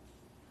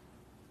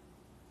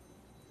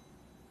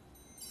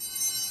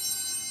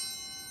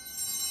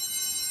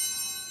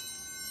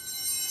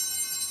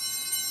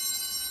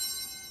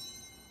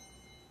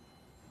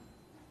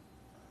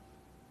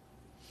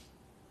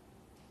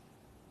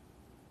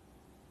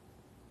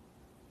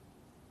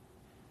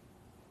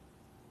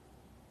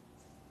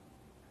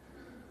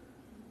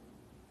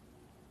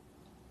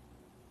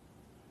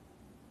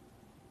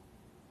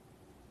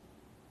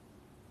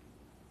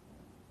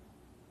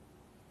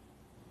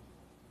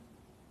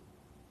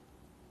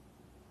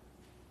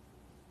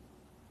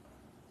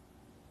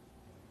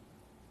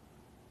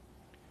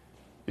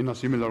 In a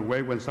similar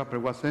way, when supper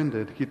was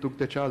ended, he took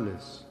the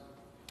chalice,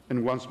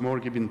 and once more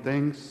giving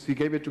thanks, he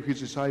gave it to his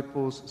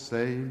disciples,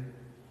 saying,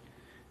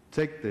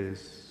 "Take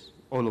this,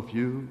 all of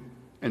you,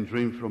 and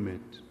drink from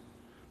it.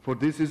 For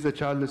this is the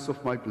chalice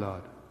of my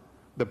blood,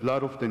 the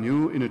blood of the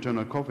new and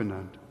eternal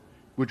covenant,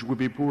 which will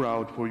be poured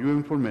out for you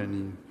and for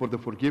many for the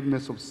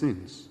forgiveness of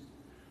sins.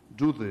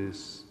 Do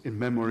this in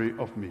memory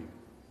of me."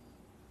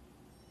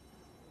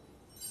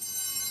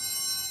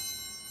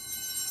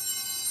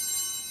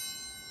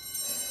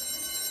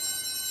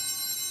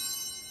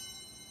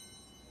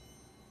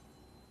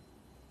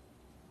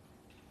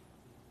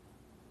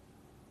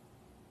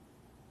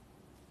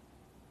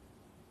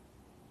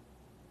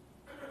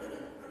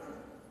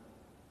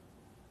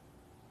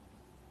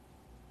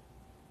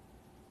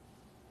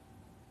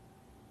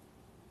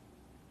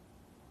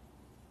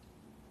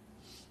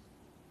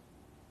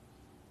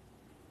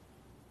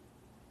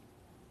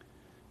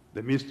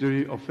 The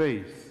mystery of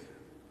faith.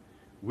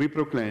 We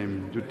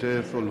proclaim your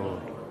death, O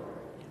Lord,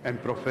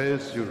 and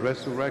profess your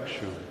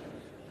resurrection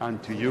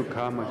until you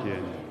come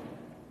again.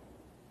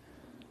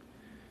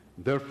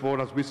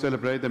 Therefore, as we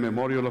celebrate the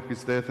memorial of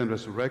his death and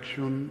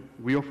resurrection,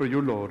 we offer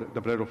you, Lord,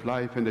 the bread of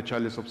life and the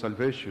chalice of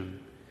salvation,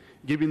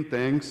 giving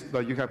thanks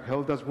that you have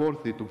held us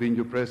worthy to be in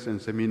your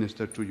presence and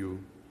minister to you.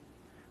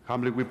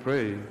 Humbly we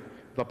pray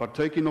that,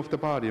 partaking of the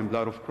body and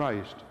blood of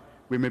Christ,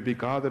 we may be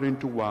gathered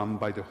into one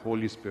by the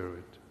Holy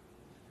Spirit.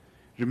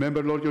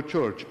 Remember, Lord, your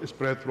church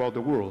spread throughout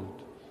the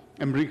world,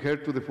 and bring her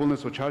to the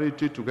fullness of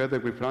charity, together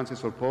with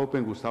Francis our Pope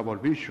and Gustavo our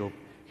Bishop,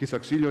 his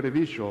auxiliary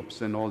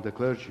bishops, and all the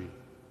clergy.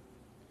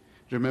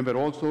 Remember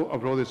also our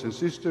brothers and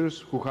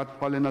sisters who had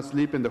fallen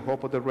asleep in the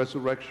hope of the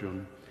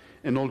resurrection,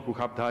 and all who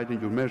have died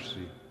in your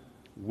mercy.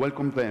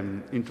 Welcome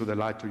them into the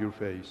light of your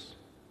face.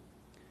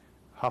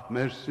 Have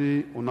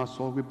mercy on us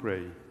all, we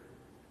pray,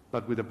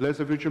 that with the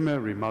Blessed Virgin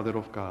Mary, Mother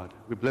of God,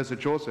 with Blessed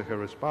Joseph,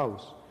 her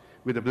spouse,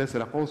 with the blessed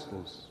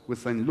apostles, with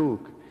St.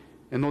 Luke,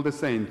 and all the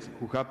saints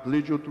who have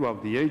pleased you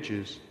throughout the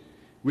ages,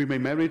 we may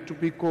merit to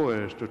be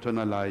co-heirs to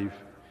eternal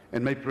life,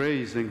 and may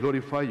praise and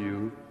glorify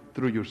you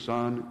through your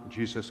Son,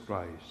 Jesus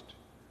Christ.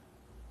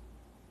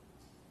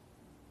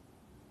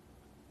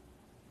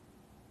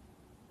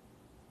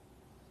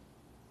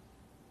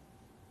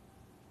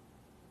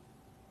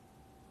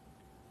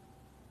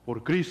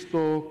 Por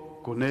Cristo,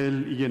 con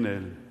Él y en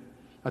Él.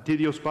 A ti,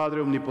 Dios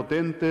Padre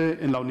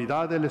Omnipotente, en la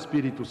unidad del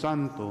Espíritu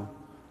Santo,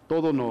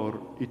 todo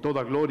honor y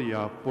toda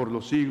gloria por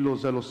los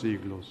siglos de los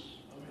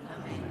siglos.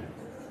 Amén.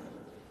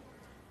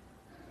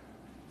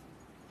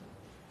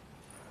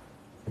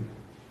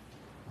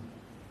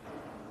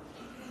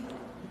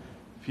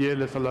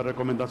 Fieles a la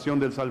recomendación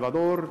del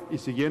Salvador y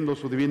siguiendo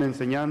su divina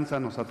enseñanza,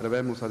 nos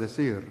atrevemos a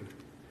decir: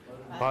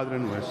 Padre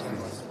nuestro,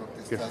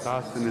 que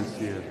estás en el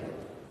cielo,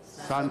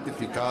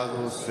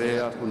 santificado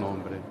sea tu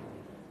nombre.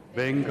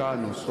 Venga a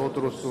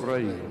nosotros tu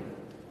reino.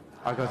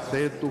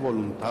 Hágase tu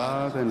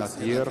voluntad en la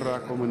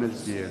tierra como en el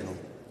cielo.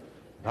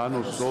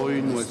 Danos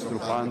hoy nuestro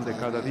pan de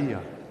cada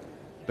día.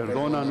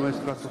 Perdona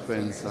nuestras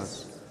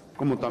ofensas,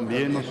 como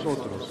también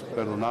nosotros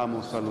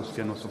perdonamos a los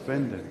que nos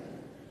ofenden.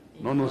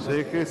 No nos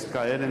dejes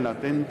caer en la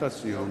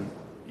tentación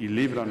y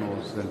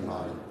líbranos del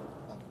mal.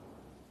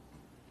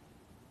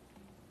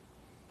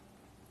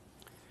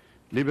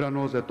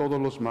 Líbranos de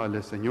todos los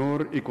males,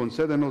 Señor, y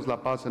concédenos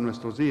la paz en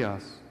nuestros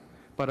días,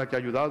 para que,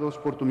 ayudados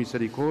por tu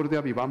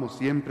misericordia, vivamos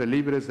siempre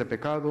libres de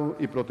pecado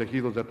y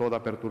protegidos de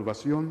toda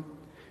perturbación,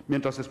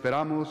 mientras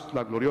esperamos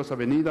la gloriosa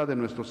venida de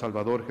nuestro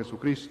Salvador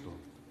Jesucristo.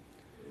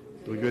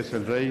 Tuyo es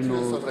el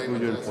reino,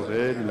 tuyo el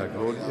poder y la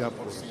gloria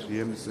por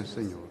siempre,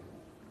 Señor.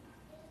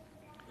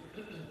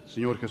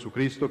 Señor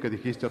Jesucristo, que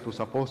dijiste a tus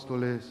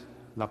apóstoles: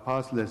 la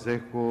paz les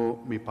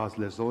dejo, mi paz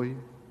les doy.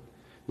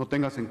 No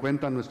tengas en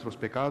cuenta nuestros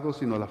pecados,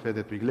 sino la fe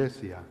de tu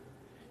Iglesia.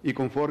 Y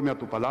conforme a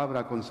tu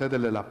palabra,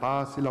 concédele la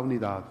paz y la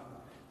unidad.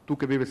 Tú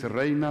que vives y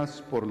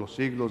reinas por los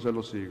siglos de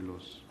los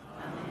siglos.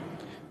 Amén.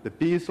 The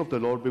peace of the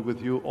Lord be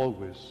with you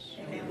always.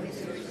 And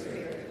with your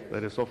spirit.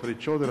 Let us offer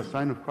each other a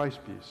sign of Christ's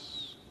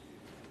peace.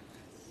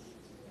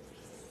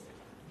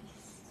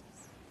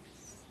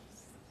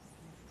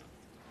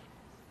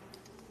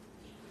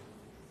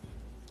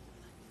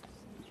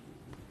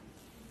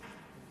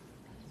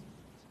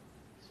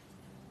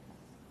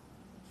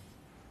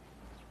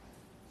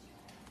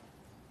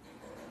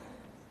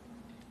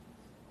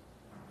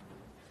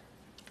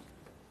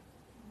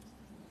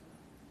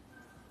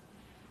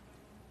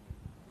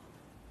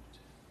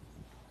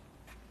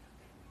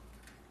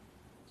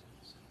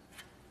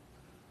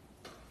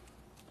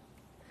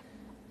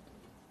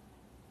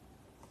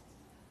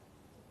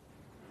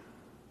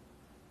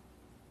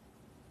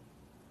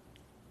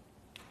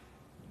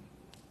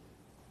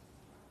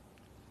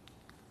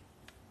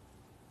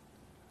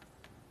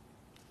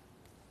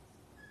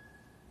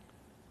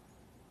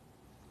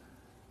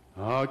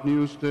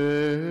 Agnus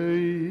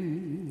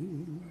Dei,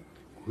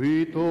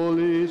 qui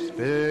tollis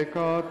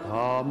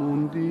peccata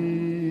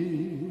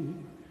mundi,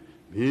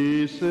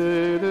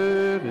 miserere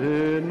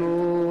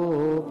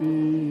nobis.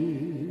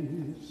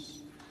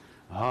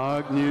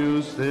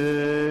 Agnus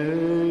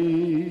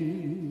Dei,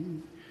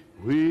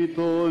 qui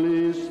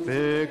tollis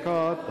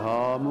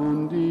peccata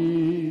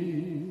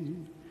mundi,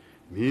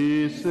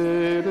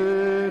 miserere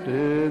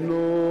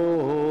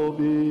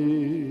nobis.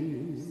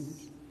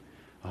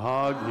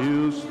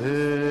 Agnus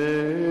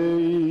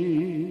Dei,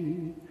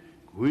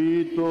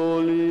 qui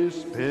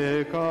tollis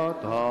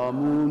peccata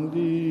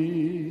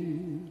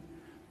mundi,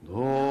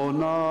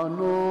 dona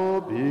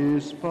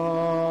nobis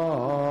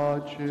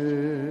pace.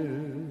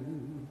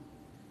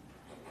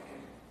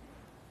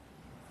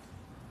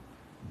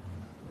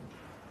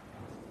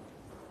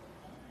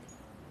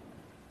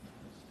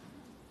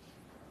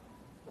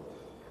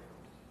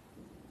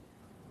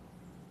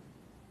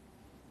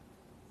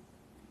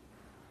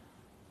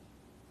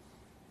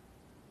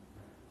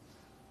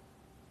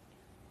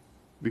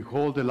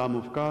 Behold the Lamb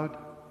of God.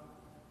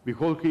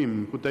 Behold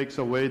him who takes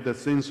away the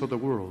sins of the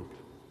world.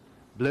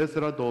 Blessed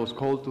are those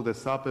called to the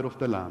supper of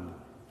the Lamb.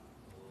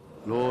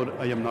 Lord,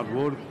 I am not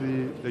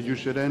worthy that you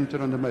should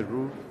enter under my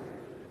roof,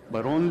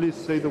 but only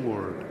say the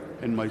word,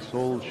 and my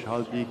soul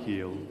shall be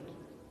healed.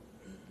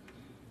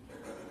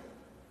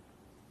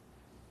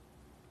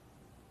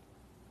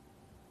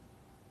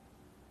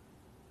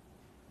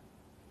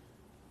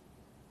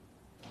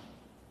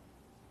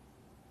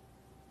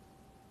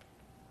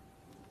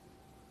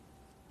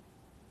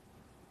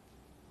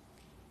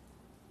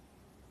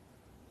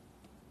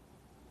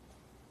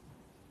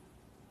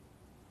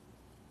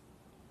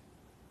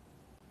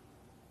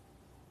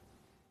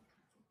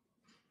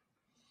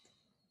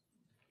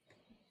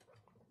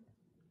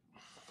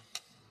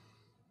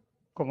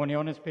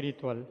 Comunión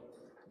espiritual.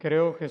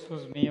 Creo,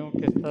 Jesús mío,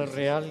 que estás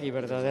real y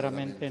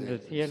verdaderamente en el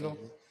cielo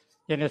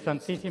y en el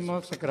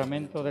santísimo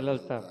sacramento del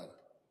altar.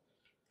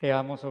 Te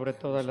amo sobre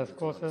todas las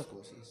cosas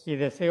y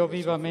deseo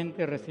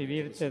vivamente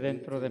recibirte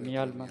dentro de mi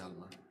alma,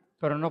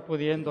 pero no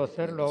pudiendo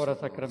hacerlo ahora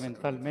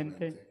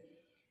sacramentalmente,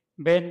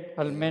 ven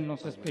al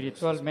menos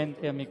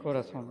espiritualmente a mi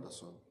corazón.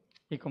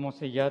 Y como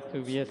si ya te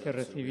hubiese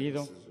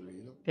recibido,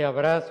 te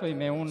abrazo y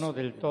me uno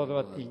del todo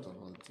a ti.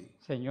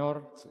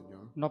 Señor,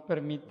 no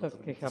permitas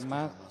que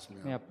jamás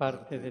me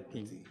aparte de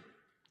ti.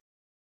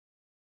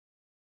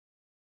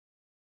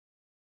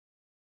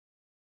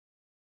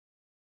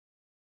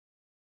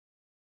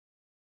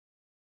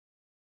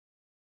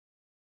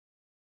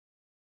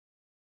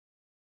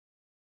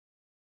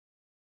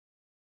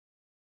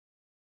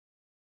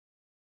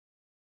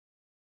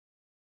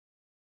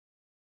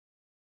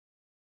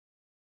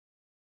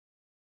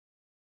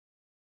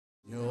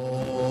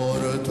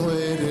 Señor, tú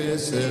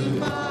eres el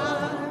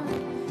pan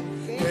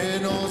que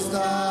nos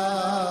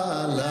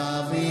da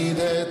la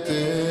vida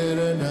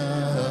eterna.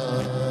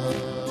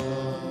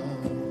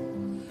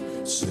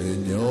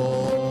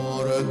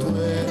 Señor, tú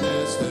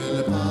eres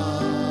el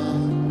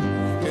pan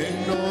que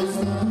nos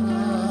da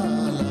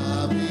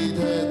la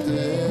vida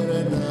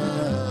eterna.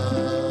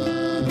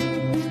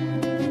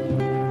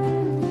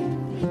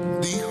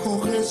 Dijo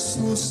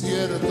Jesús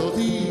cierto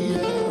día,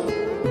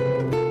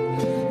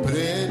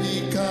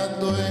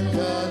 en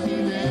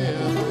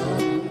Galilea,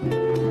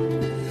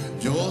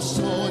 yo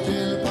soy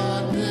el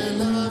pan de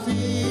la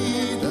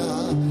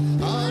vida,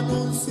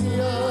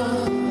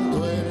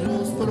 anunciado en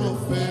los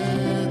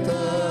profetas.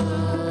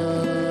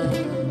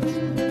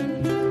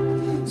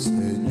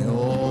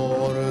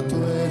 Señor, tú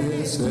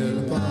eres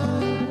el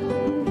pan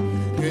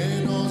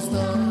que nos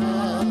da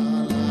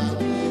la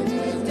vida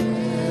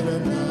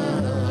eterna.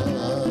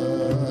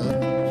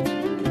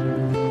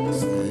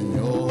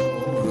 Señor,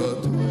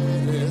 tú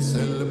eres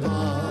el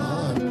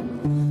pan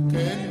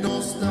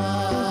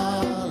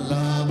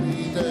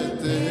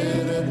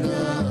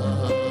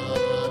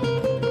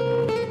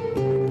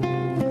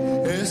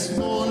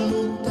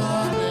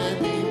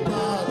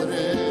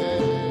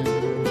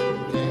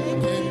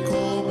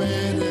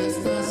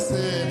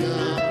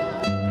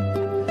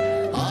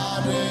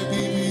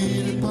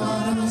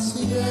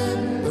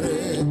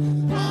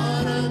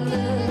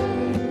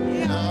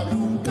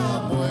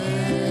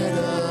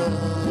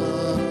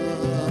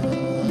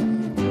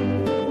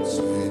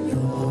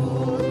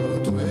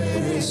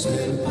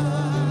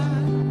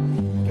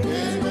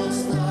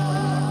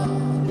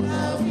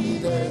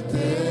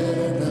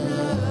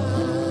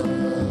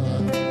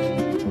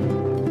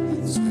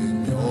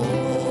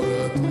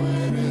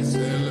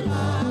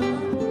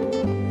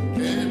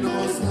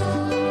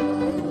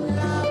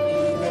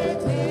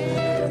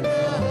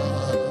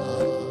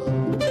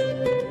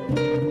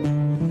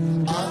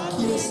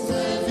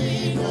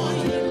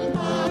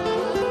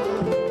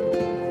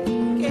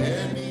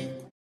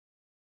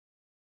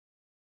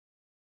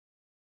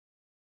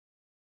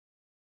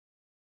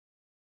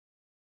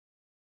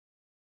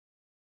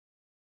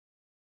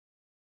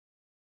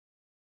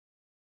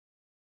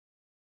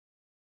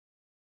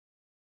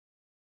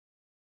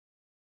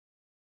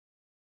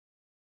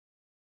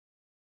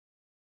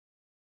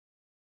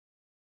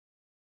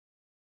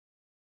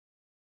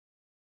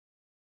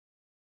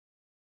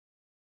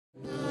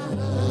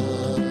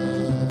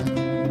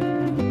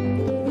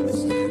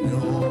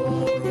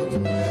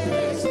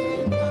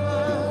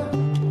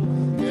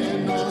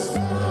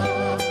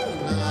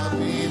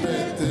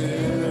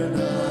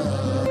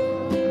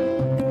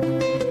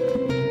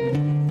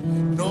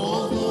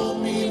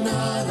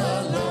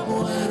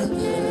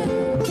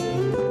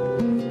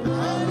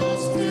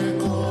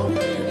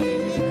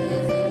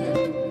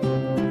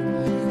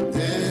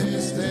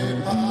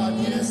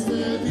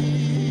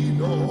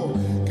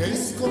que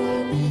es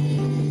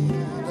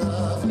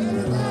comida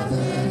verdadera.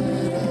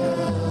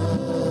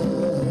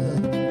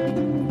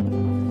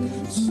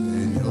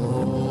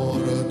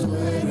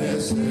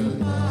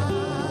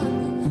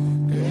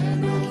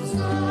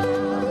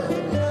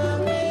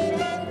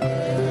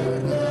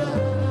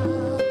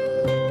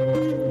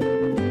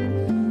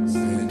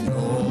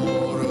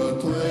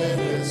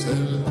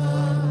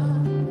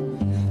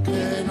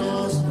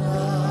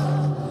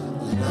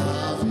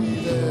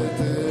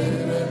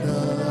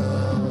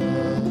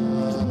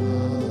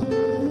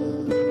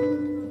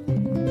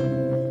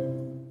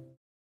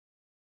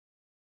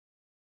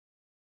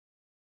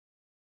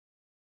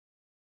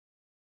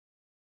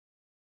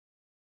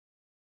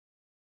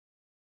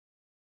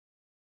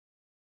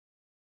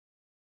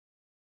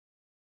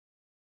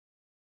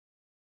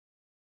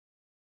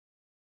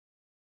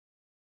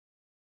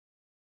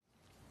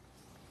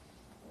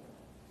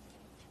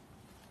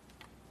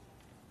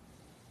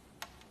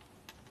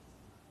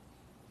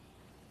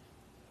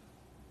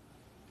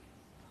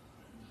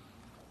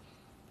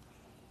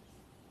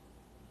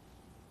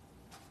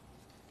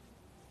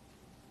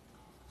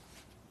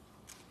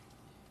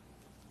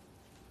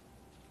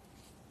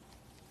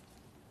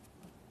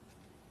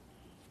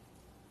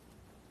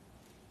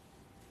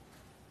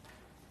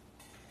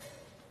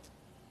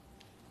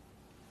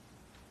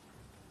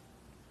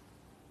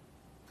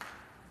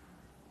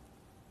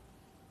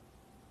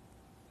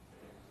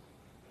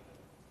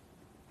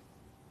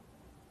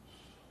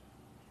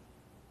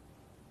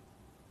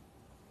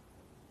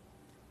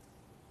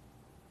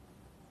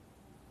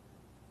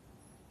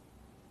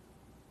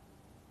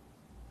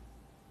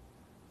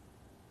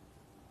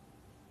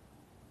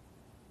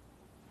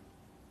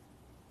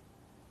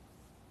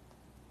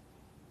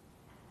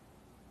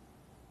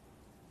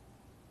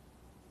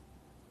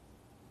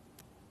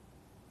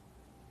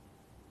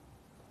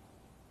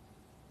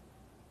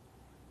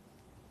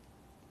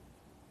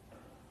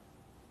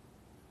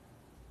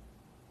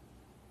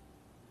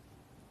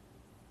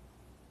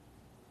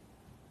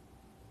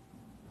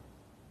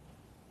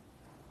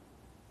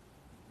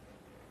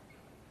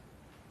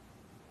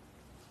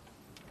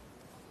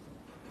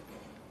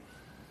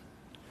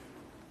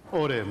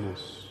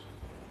 Oremos.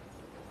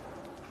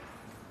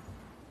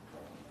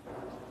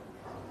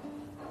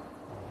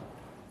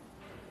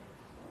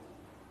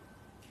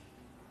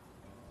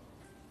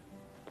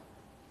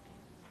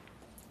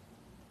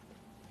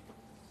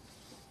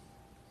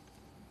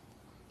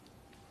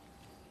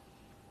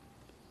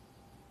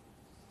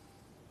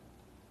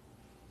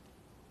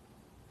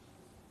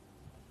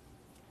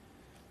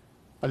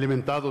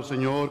 Alimentados,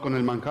 Señor, con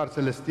el manjar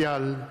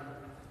celestial,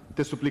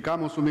 te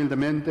suplicamos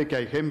humildemente que a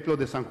ejemplo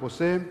de San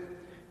José,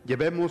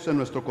 llevemos en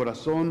nuestro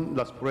corazón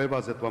las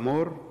pruebas de tu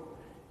amor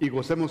y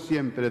gocemos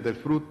siempre del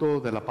fruto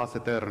de la paz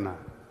eterna.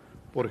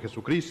 Por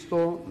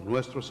Jesucristo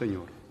nuestro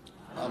Señor.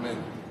 Amen.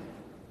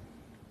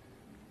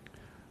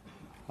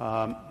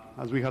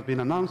 As we have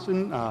been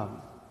announcing,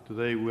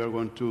 today we are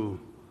going to,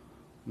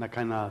 in a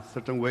kind of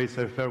certain way,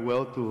 say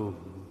farewell to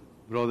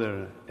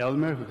Brother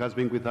Elmer, who has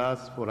been with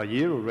us for a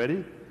year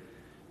already.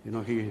 You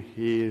know, he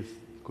is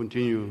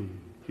continuing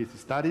his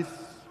studies.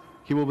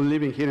 He will be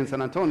living here in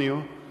San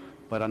Antonio,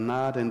 but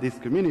not in this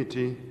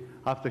community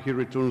after he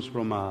returns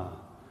from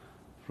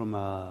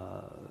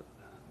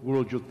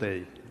World Youth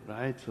Day,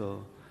 right?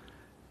 So,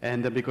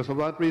 and because of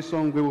that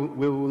reason,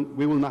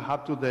 we will not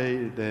have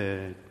today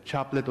the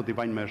Chaplet of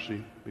Divine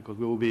Mercy, because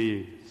we will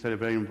be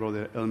celebrating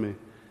Brother Elmer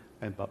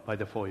by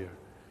the foyer.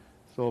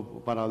 So,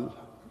 but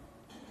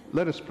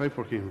let us pray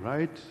for him,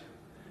 right?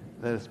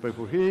 Let us pray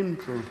for him.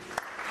 So,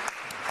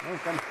 oh,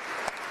 come.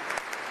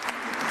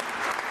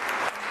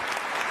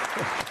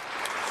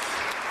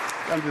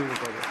 Come to the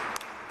brother.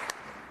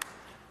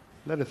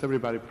 Let us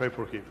everybody pray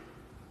for him.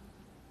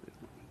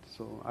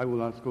 So I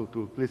will ask you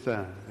to please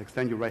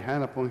extend your right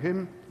hand upon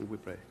him, and we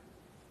pray.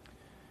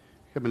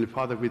 Heavenly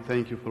Father, we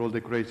thank you for all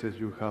the graces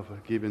you have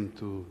given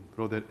to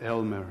Brother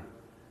Elmer,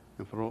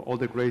 and for all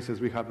the graces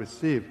we have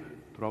received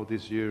throughout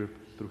this year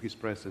through his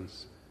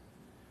presence.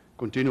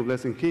 Continue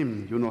blessing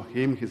him. You know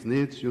him, his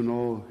needs, you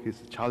know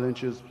his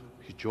challenges,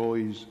 his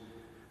joys,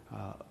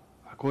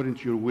 according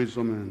to your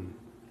wisdom, and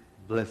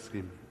bless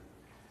him.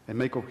 And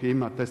make of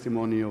him a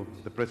testimony of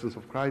the presence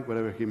of Christ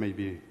wherever he may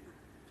be.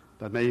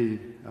 That may,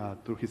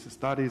 through his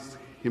studies,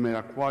 he may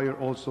acquire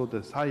also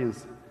the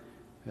science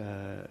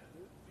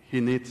he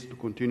needs to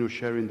continue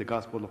sharing the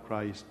gospel of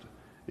Christ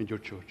in your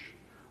church.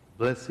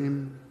 Bless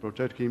him,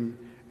 protect him,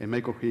 and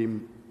make of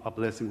him a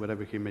blessing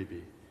wherever he may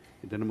be.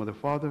 In the name of the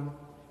Father,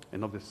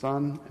 and of the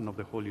Son, and of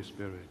the Holy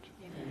Spirit.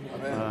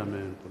 Amen.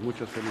 Amen. Pues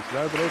muchas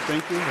felicidades, brother.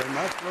 Thank you very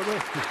much,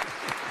 brother.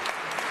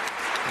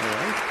 All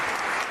right.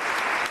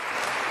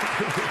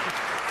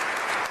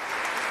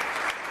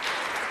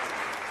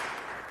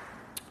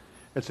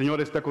 El Señor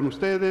está con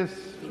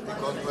ustedes. Y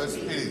con tu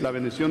espíritu. La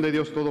bendición de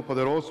Dios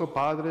Todopoderoso,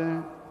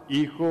 Padre,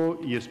 Hijo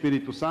y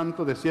Espíritu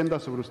Santo, descienda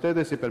sobre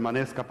ustedes y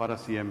permanezca para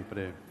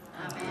siempre.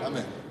 Amén.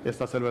 Amén.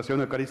 Esta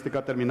celebración eucarística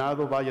ha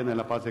terminado. Vayan en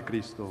la paz de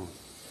Cristo.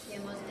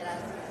 Demos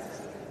gracias.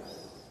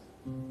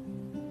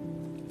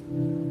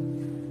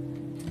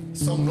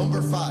 Song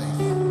number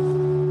 5.